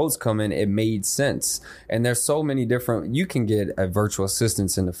the results come in, it made sense. And there's so many different, you can get a virtual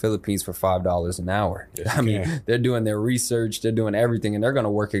assistants in the Philippines for $5 an hour. I mean, they're doing their research, they're doing everything, and they're going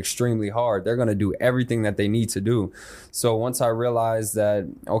to work extremely hard. They're going to do everything that they need to do. So once I realized that,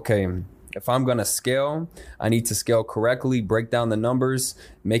 okay, if I'm going to scale, I need to scale correctly, break down the numbers,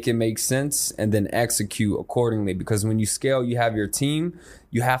 make it make sense, and then execute accordingly. Because when you scale, you have your team,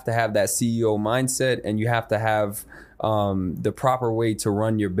 you have to have that CEO mindset, and you have to have the proper way to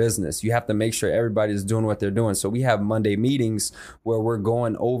run your business. You have to make sure everybody is doing what they're doing. So we have Monday meetings where we're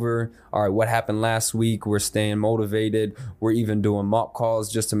going over, all right, what happened last week? We're staying motivated. We're even doing mock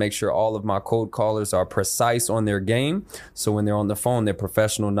calls just to make sure all of my cold callers are precise on their game. So when they're on the phone, they're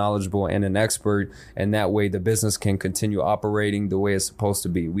professional, knowledgeable, and an expert. And that way the business can continue operating the way it's supposed to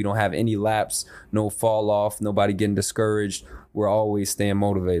be. We don't have any lapse, no fall off, nobody getting discouraged. We're always staying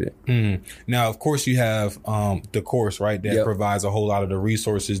motivated. Now, of course, you have the course, right? That provides a whole lot of the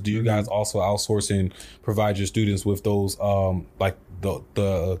resources. Do you guys also outsource and provide your students with those like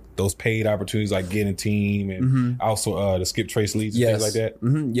those paid opportunities, like getting team and also the skip trace leads and things like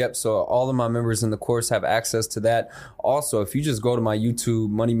that? Yep. So all of my members in the course have access to that. Also, if you just go to my YouTube,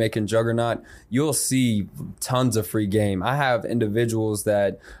 Money Making Juggernaut, you'll see tons of free game. I have individuals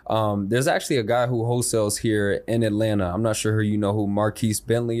that there's actually a guy who wholesales here in Atlanta. I'm not sure you know who Marquise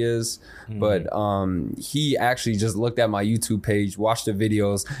Bentley is, but he actually just looked at my YouTube page, watched the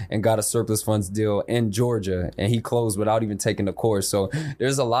videos, and got a surplus funds deal in Georgia, and he closed without even taking the course. So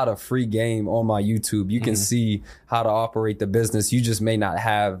there's a lot of free game on my YouTube. You can see how to operate the business. You just may not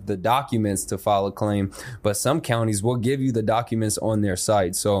have the documents to file a claim, but some counties will give you the documents on their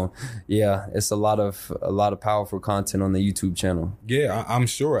site. So yeah, it's a lot of powerful content on the YouTube channel. Yeah, I'm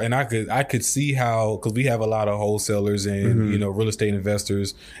sure. And I could see how, because we have a lot of wholesalers and you know, real estate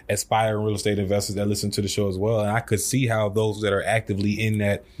investors, aspiring real estate investors that listen to the show as well. And I could see how those that are actively in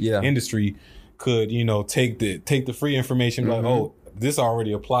that industry could, you know, take the free information, like, oh, this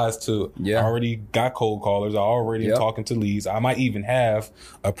already applies to, I already got cold callers, I already am talking to leads. I might even have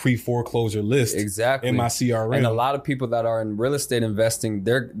a pre-foreclosure list in my CRM. And a lot of people that are in real estate investing,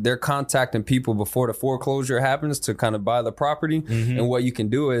 they're contacting people before the foreclosure happens to kind of buy the property. And what you can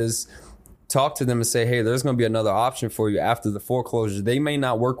do is talk to them and say, hey, there's going to be another option for you after the foreclosure. They may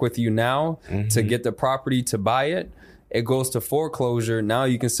not work with you now to get the property to buy it. It goes to foreclosure. Now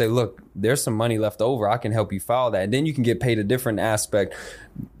you can say, look, there's some money left over. I can help you file that. And then you can get paid a different aspect.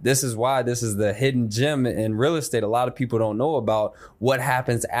 This is why this is the hidden gem in real estate. A lot of people don't know about what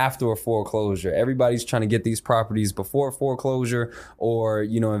happens after a foreclosure. Everybody's trying to get these properties before foreclosure, or,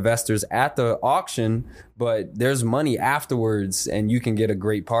 you know, investors at the auction, but there's money afterwards and you can get a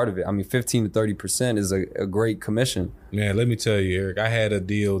great part of it. I mean, 15 to 30% is a great commission. Man, let me tell you, Eric, I had a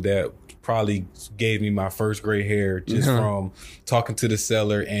deal that probably gave me my first gray hair just from talking to the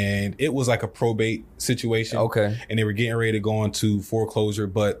seller, and it was like a probate situation. Okay. And they were getting ready to go into foreclosure,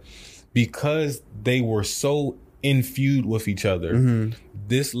 but because they were so in feud with each other,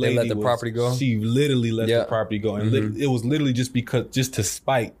 this lady let the property go. She literally let the property go, and it was literally just to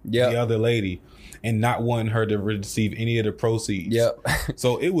spite the other lady, and not wanting her to receive any of the proceeds.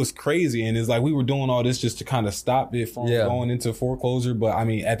 So it was crazy. And it's like we were doing all this just to kind of stop it from going into foreclosure. But I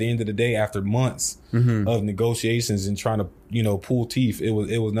mean, at the end of the day, after months of negotiations and trying to, you know, pull teeth, it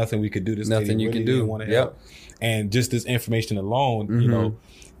was nothing we could do. This nothing you really can do. Want to help. And just this information alone, you know,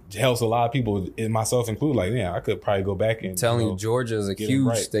 helps a lot of people, and myself included. Like, yeah, I could probably go back and telling you, Georgia is a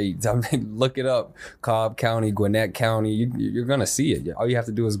huge state. I mean, look it up. Cobb County, Gwinnett County. You're gonna see it. All you have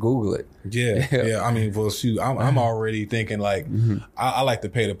to do is Google it. Yeah. I mean, well, shoot, I'm already thinking like I like to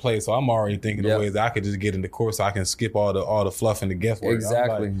pay to play, so I'm already thinking of ways that I could just get in the course, so I can skip all the fluff and the guesswork.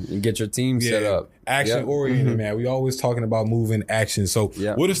 Exactly, like, and get your team set up. Action oriented, man. We always talking about moving action. So,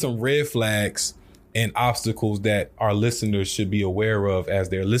 what are some red flags and obstacles that our listeners should be aware of as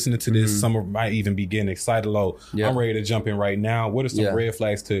they're listening to this? Some might even be getting excited. I'm ready to jump in right now. What are some red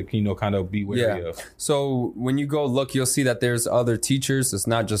flags to, kind of be wary of? So when you go look, you'll see that there's other teachers. It's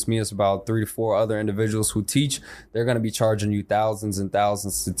not just me. It's about 3 to 4 other individuals who teach. They're going to be charging you thousands and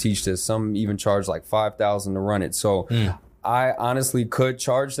thousands to teach this. Some even charge like $5,000 to run it. So I honestly could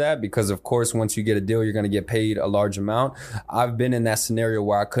charge that because, of course, once you get a deal, you're going to get paid a large amount. I've been in that scenario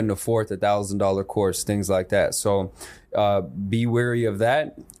where I couldn't afford the $1,000 course, things like that. So be wary of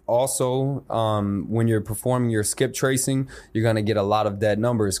that. Also, when you're performing your skip tracing, you're going to get a lot of dead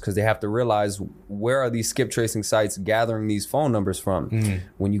numbers because they have to realize where are these skip tracing sites gathering these phone numbers from.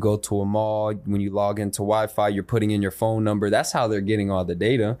 When you go to a mall, when you log into Wi-Fi, you're putting in your phone number. That's how they're getting all the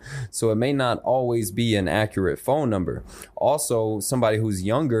data. So it may not always be an accurate phone number. Also, somebody who's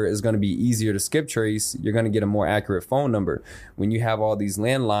younger is going to be easier to skip trace. You're going to get a more accurate phone number. When you have all these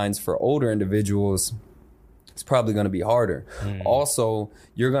landlines for older individuals, it's probably going to be harder. Also,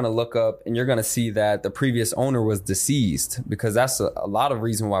 you're going to look up and you're going to see that the previous owner was deceased, because that's a lot of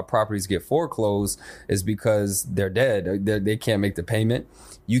reason why properties get foreclosed is because they're dead. They can't make the payment.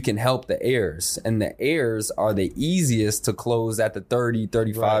 You can help the heirs, and the heirs are the easiest to close at the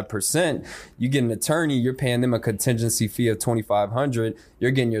 35%. You get an attorney, you're paying them a contingency fee of $2,500.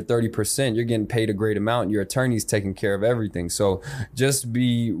 You're getting your 30%. You're getting paid a great amount. And your attorney's taking care of everything. So just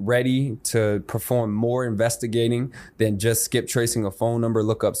be ready to perform more investigating than just skip tracing a phone number.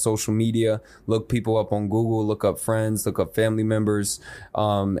 Look up social media, look people up on Google, look up friends, look up family members,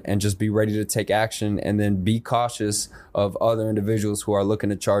 and just be ready to take action. And then be cautious of other individuals who are looking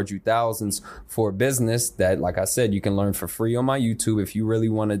to charge you thousands for a business that, like I said, you can learn for free on my YouTube. If you really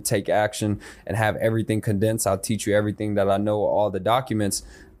want to take action and have everything condensed, I'll teach you everything that I know, all the documents.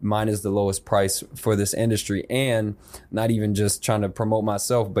 Mine is the lowest price for this industry, and not even just trying to promote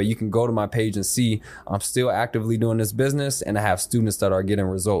myself, but you can go to my page and see I'm still actively doing this business, and I have students that are getting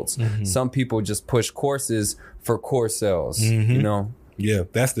results. Some people just push courses for course sales, Yeah,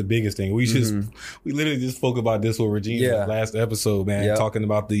 that's the biggest thing. We literally just spoke about this with Regina last episode, man, talking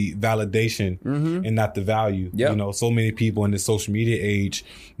about the validation and not the value. So many people in this social media age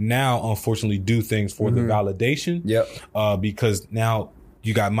now, unfortunately, do things for the validation. Because now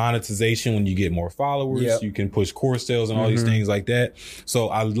you got monetization when you get more followers. You can push course sales and all these things like that. So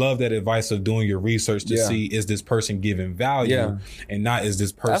I love that advice of doing your research to see, is this person giving value and not is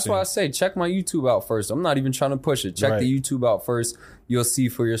this person. That's why I say check my YouTube out first. I'm not even trying to push it. Check the YouTube out first. You'll see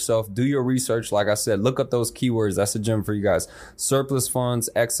for yourself. Do your research. Like I said, look up those keywords. That's a gem for you guys. Surplus funds,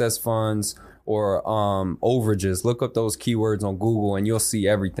 excess funds, or overages. Look up those keywords on Google and you'll see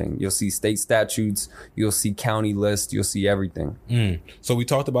everything. You'll see state statutes. You'll see county lists. You'll see everything. So we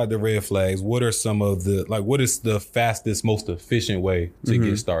talked about the red flags. What are some of what is the fastest, most efficient way to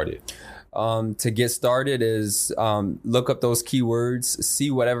get started? To get started is look up those keywords, see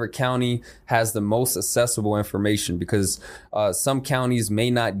whatever county has the most accessible information, because some counties may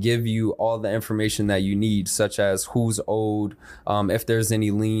not give you all the information that you need, such as who's owed, if there's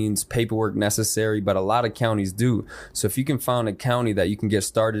any liens, paperwork necessary, but a lot of counties do. So if you can find a county that you can get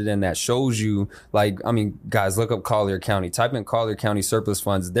started in that shows you, guys, look up Collier County, type in Collier County surplus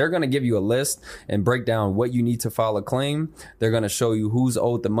funds. They're going to give you a list and break down what you need to file a claim. They're going to show you who's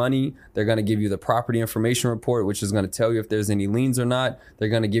owed the money. They're going to give you the property information report, which is going to tell you if there's any liens or not. They're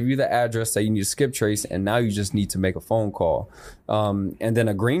going to give you the address that you need to skip trace, and now you just need to make a phone call. And then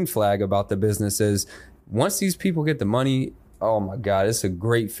a green flag about the business is once these people get the money, oh my God, it's a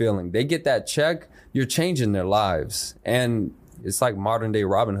great feeling. They get that check, you're changing their lives. And it's like modern day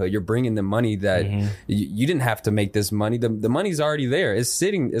Robin Hood. You're bringing them money that you didn't have to make this money. The money's already there. It's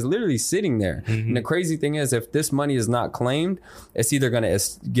literally sitting there. And the crazy thing is, if this money is not claimed, it's either going to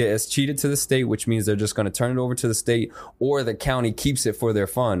get cheated to the state, which means they're just going to turn it over to the state, or the county keeps it for their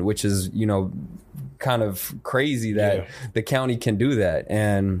fund, which is, kind of crazy that the county can do that.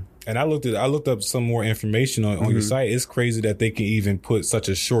 And I looked up some more information on your site. It's crazy that they can even put such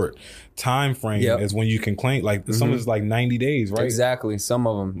a short time frame as when you can claim. Some is 90 days, right? Exactly. Some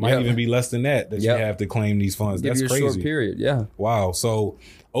of them might even be less than that you have to claim these funds. Give That's you a crazy. Short period. Yeah. Wow. So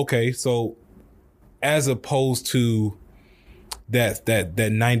okay. So as opposed to that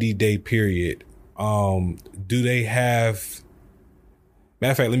 90-day period, do they have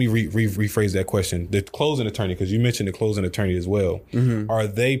Matter of fact, let me rephrase that question. The closing attorney, because you mentioned the closing attorney as well. Are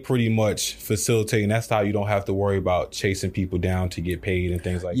they pretty much facilitating? That's how you don't have to worry about chasing people down to get paid and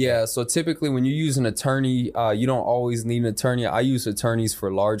things like that. Yeah. So typically when you use an attorney, you don't always need an attorney. I use attorneys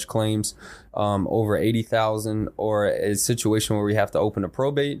for large claims over 80,000 or a situation where we have to open a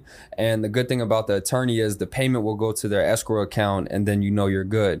probate. And the good thing about the attorney is the payment will go to their escrow account and then you know you're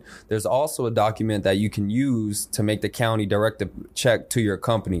good. There's also a document that you can use to make the county direct the check to your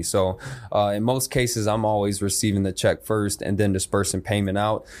company. So in most cases, I'm always receiving the check first and then dispersing payment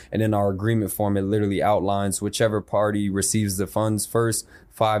out. And in our agreement form, it literally outlines whichever party receives the funds first.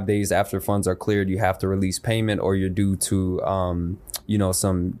 5 days after funds are cleared, you have to release payment or you're due to,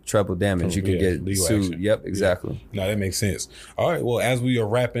 some treble damage. You can get sued. Action. Yep, exactly. Yeah. No, that makes sense. All right. Well, as we are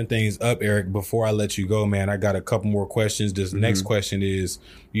wrapping things up, Eric, before I let you go, man, I got a couple more questions. This next question is,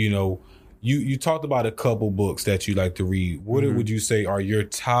 you talked about a couple books that you like to read. What would you say are your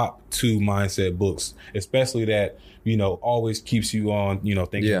top 2 mindset books, especially that, always keeps you on,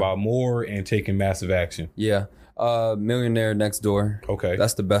 thinking about more and taking massive action? Yeah. Millionaire Next Door. Okay.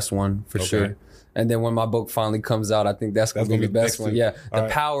 That's the best one for sure. And then when my book finally comes out, I think that's going to be the best one. Yeah. The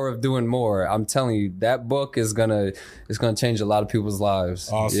Power of Doing More. I'm telling you, that book is going to change a lot of people's lives.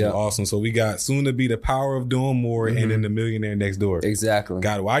 Awesome. Awesome. So we got soon to be The Power of Doing More and then The Millionaire Next Door. Exactly.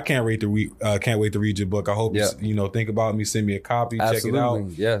 Got it. Well, I can't wait to read your book. I hope you think about me, send me a copy, check it out.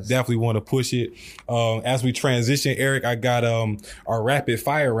 Yes. Definitely want to push it. As we transition, Eric, I got our rapid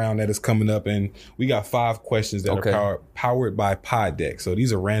fire round that is coming up, and we got 5 questions that are powered by Pod Deck. So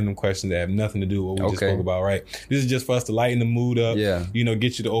these are random questions that have nothing to do with what we just spoke about, right? This is just for us to lighten the mood up,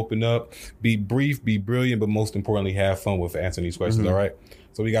 get you to open up, be brief, be brilliant, but most importantly, have fun with answering these questions, all right?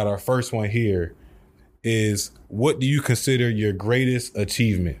 So we got our first one here is, what do you consider your greatest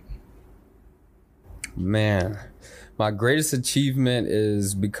achievement? Man, my greatest achievement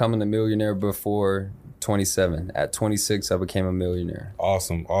is becoming a millionaire before 27. At 26, I became a millionaire.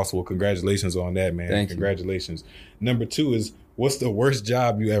 Awesome. Well, congratulations on that, man. Thank congratulations. You. Number 2 is, what's the worst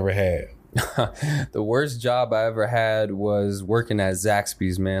job you ever had? The worst job I ever had was working at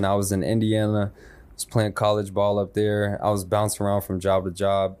Zaxby's, man. I was in Indiana. I was playing college ball up there. I was bouncing around from job to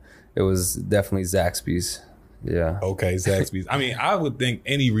job. It was definitely Zaxby's. Yeah. Okay, Zaxby's. I mean, I would think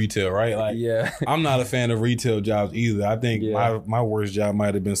any retail, right? Like, I'm not a fan of retail jobs either. I think my worst job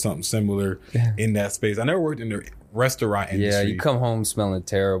might have been something similar in that space. I never worked in the restaurant industry. Yeah, you come home smelling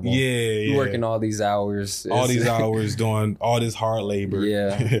terrible. You're working all these hours. Doing all this hard labor.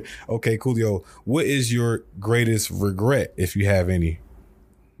 Yeah. Okay, coolio. What is your greatest regret, if you have any?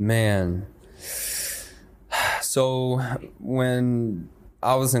 Man. So when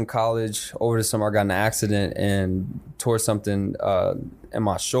I was in college over the summer, I got in an accident and tore something in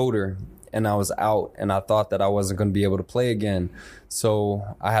my shoulder, and I was out, and I thought that I wasn't going to be able to play again.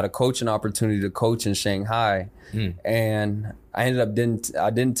 So I had a coaching opportunity to coach in Shanghai, and I ended up I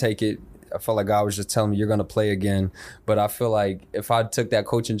didn't take it. I felt like God was just telling me, you're going to play again. But I feel like if I took that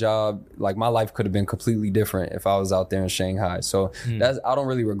coaching job, like my life could have been completely different if I was out there in Shanghai. So I don't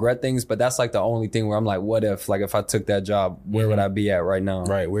really regret things, but that's like the only thing where I'm like, what if, like if I took that job, where would I be at right now?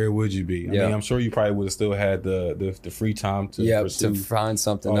 Right. Where would you be? I mean, I'm sure you probably would have still had the free time to pursue to find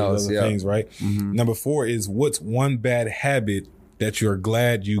something all else. Other things, right? Number 4 is, what's one bad habit that you're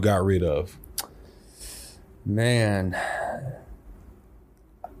glad you got rid of? Man,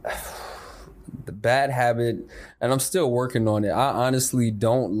 the bad habit, and I'm still working on it. I honestly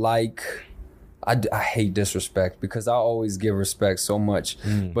don't like, I hate disrespect, because I always give respect so much.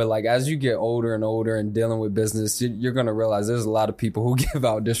 But like as you get older and older and dealing with business, you're going to realize there's a lot of people who give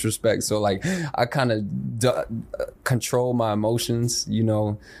out disrespect. So like I kind of control my emotions,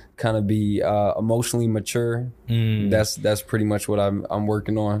 kind of be emotionally mature. That's pretty much what I'm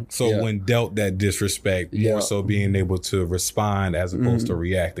working on. So when dealt that disrespect, more so being able to respond as opposed to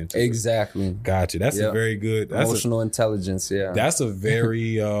reacting to exactly. It. Gotcha. That's a very good emotional intelligence. Yeah, that's a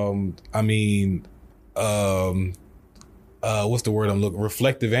very what's the word I'm looking?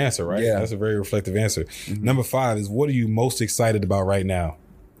 Reflective answer, right? Yeah, that's a very reflective answer. Number 5 is, what are you most excited about right now?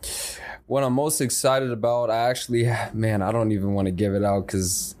 What I'm most excited about, I don't even want to give it out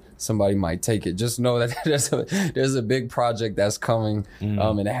because somebody might take it. Just know that there's a big project that's coming,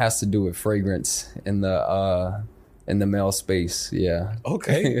 and it has to do with fragrance in the male space. Yeah.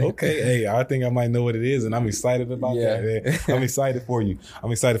 Okay. Hey, I think I might know what it is, and I'm excited about that. Man. I'm excited for you.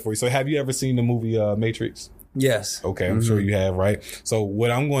 So have you ever seen the movie Matrix? Yes. Okay, I'm sure you have, right? So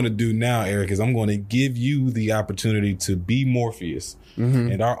what I'm going to do now, Eric, is I'm going to give you the opportunity to be Morpheus.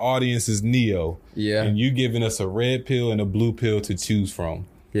 And our audience is Neo. Yeah. And you giving us a red pill and a blue pill to choose from.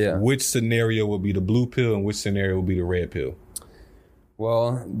 Yeah. Which scenario will be the blue pill and which scenario will be the red pill?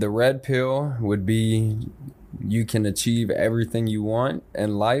 Well, the red pill would be you can achieve everything you want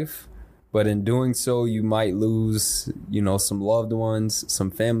in life, but in doing so, you might lose, some loved ones,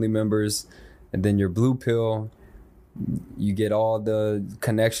 some family members. And then your blue pill, you get all the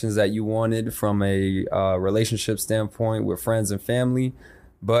connections that you wanted from a relationship standpoint with friends and family,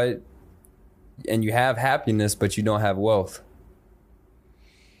 and you have happiness, but you don't have wealth.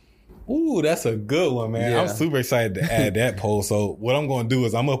 Ooh, that's a good one, man. Yeah. I'm super excited to add that poll. So what I'm going to do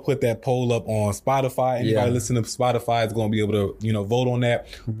is I'm going to put that poll up on Spotify. Anybody listening to Spotify is going to be able to, vote on that.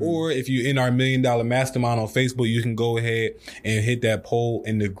 Mm-hmm. Or if you're in our $1 Million Mastermind on Facebook, you can go ahead and hit that poll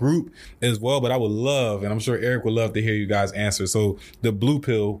in the group as well. But I would love, and I'm sure Eric would love to hear you guys answer. So the blue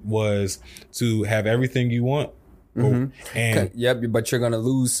pill was to have everything you want. Mm-hmm. And but you're gonna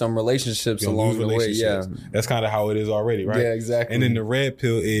lose some relationships along the way. Yeah, that's kind of how it is already, right? Yeah, exactly. And then the red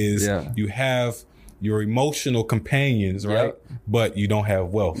pill is you have your emotional companions, right? Yep. But you don't have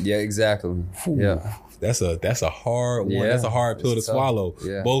wealth. Yeah, exactly. Ooh. Yeah. That's a hard one. Yeah, that's a hard pill to swallow.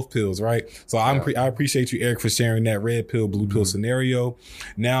 Yeah. Both pills, right? So I appreciate you, Eric, for sharing that red pill, blue pill scenario.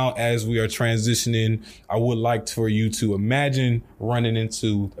 Now, as we are transitioning, I would like for you to imagine running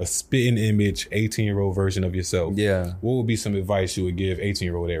into a spitting image 18-year-old version of yourself. Yeah. What would be some advice you would give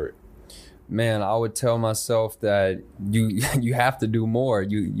 18-year-old Eric? Man, I would tell myself that you have to do more.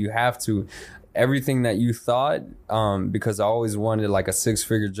 You have to. Everything that you thought, because I always wanted like a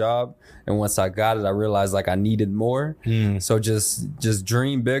 6-figure job. And once I got it, I realized like I needed more. So just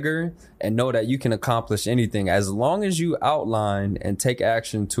dream bigger and know that you can accomplish anything as long as you outline and take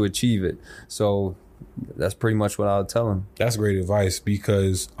action to achieve it. So that's pretty much what I would tell him. That's great advice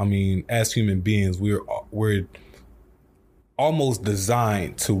because, I mean, as human beings, we're almost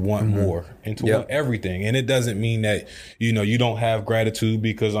designed to want more and to want everything. And it doesn't mean that, you don't have gratitude,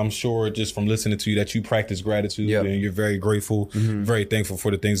 because I'm sure just from listening to you that you practice gratitude and you're very grateful, very thankful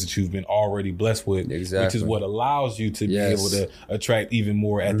for the things that you've been already blessed with, which is what allows you to be able to attract even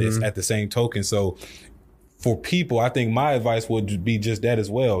more at the same token. So for people, I think my advice would be just that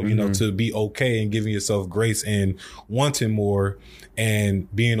as well, to be okay and giving yourself grace and wanting more and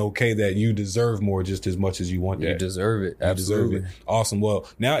being okay that you deserve more just as much as you want that. You deserve it. Absolutely. You deserve it. Awesome. Well,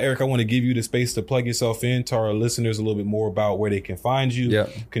 now, Eric, I want to give you the space to plug yourself in to our listeners a little bit more about where they can find you,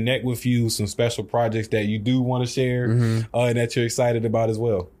 connect with you, some special projects that you do want to share and that you're excited about as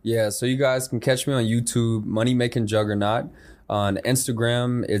well. Yeah. So you guys can catch me on YouTube, Money Making Juggernaut. On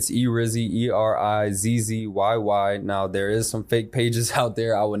Instagram, it's erizzy, ERIZZYY. Now, there is some fake pages out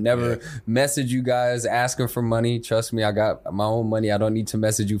there. I would never message you guys asking for money. Trust me, I got my own money. I don't need to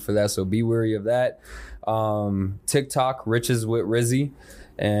message you for that, so be wary of that. TikTok, Riches with Rizzy.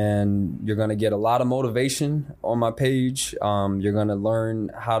 And you're going to get a lot of motivation on my page. You're going to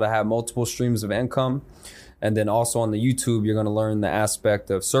learn how to have multiple streams of income. And then also on the YouTube, you're going to learn the aspect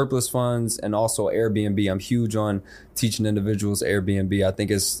of surplus funds and also Airbnb. I'm huge on teaching individuals Airbnb. I think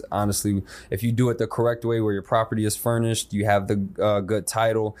it's honestly, if you do it the correct way where your property is furnished, you have the good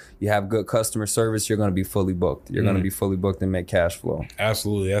title, you have good customer service, you're going to be fully booked. You're going to be fully booked and make cash flow.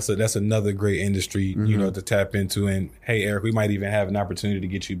 Absolutely. That's another great industry, to tap into. And hey, Eric, we might even have an opportunity to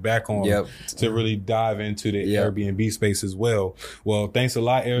get you back on to really dive into the Airbnb space as well. Well, thanks a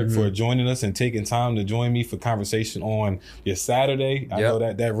lot, Eric, for joining us and taking time to join me for conversation on your Saturday. I know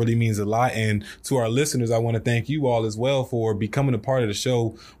that really means a lot. And to our listeners, I want to thank you all as well for becoming a part of the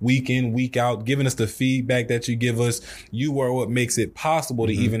show week in, week out, giving us the feedback that you give us. You are what makes it possible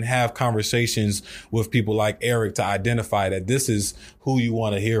to even have conversations with people like Eric to identify that this is who you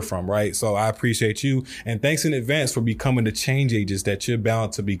want to hear from, right? So I appreciate you. And thanks in advance for becoming the change agents that you're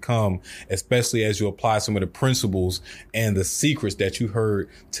bound to become, especially as you apply some of the principles and the secrets that you heard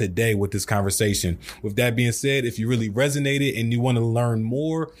today with this conversation. With that being said, if you really resonated and you want to learn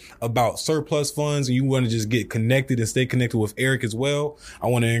more about surplus funds and you want to just get connected and stay connected with Eric as well, I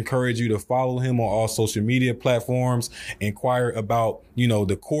want to encourage you to follow him on all social media platforms, inquire about,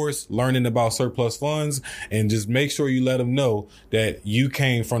 the course, learning about surplus funds, and just make sure you let him know that you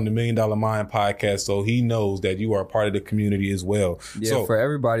came from the $1 Million Mind podcast, so he knows that you are a part of the community as well. Yeah, so for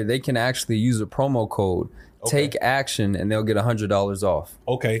everybody, they can actually use a promo code. Take action and they'll get $100 off.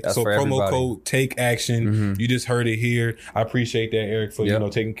 Okay. That's so promo code Take Action. You just heard it here. I appreciate that, Eric, for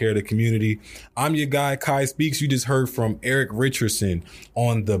taking care of the community. I'm your guy, Kai Speaks. You just heard from Eric Richardson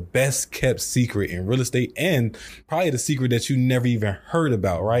on the best kept secret in real estate, and probably the secret that you never even heard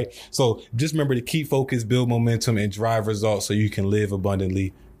about, right? So just remember to keep focused, build momentum, and drive results so you can live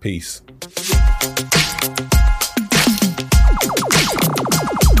abundantly. Peace.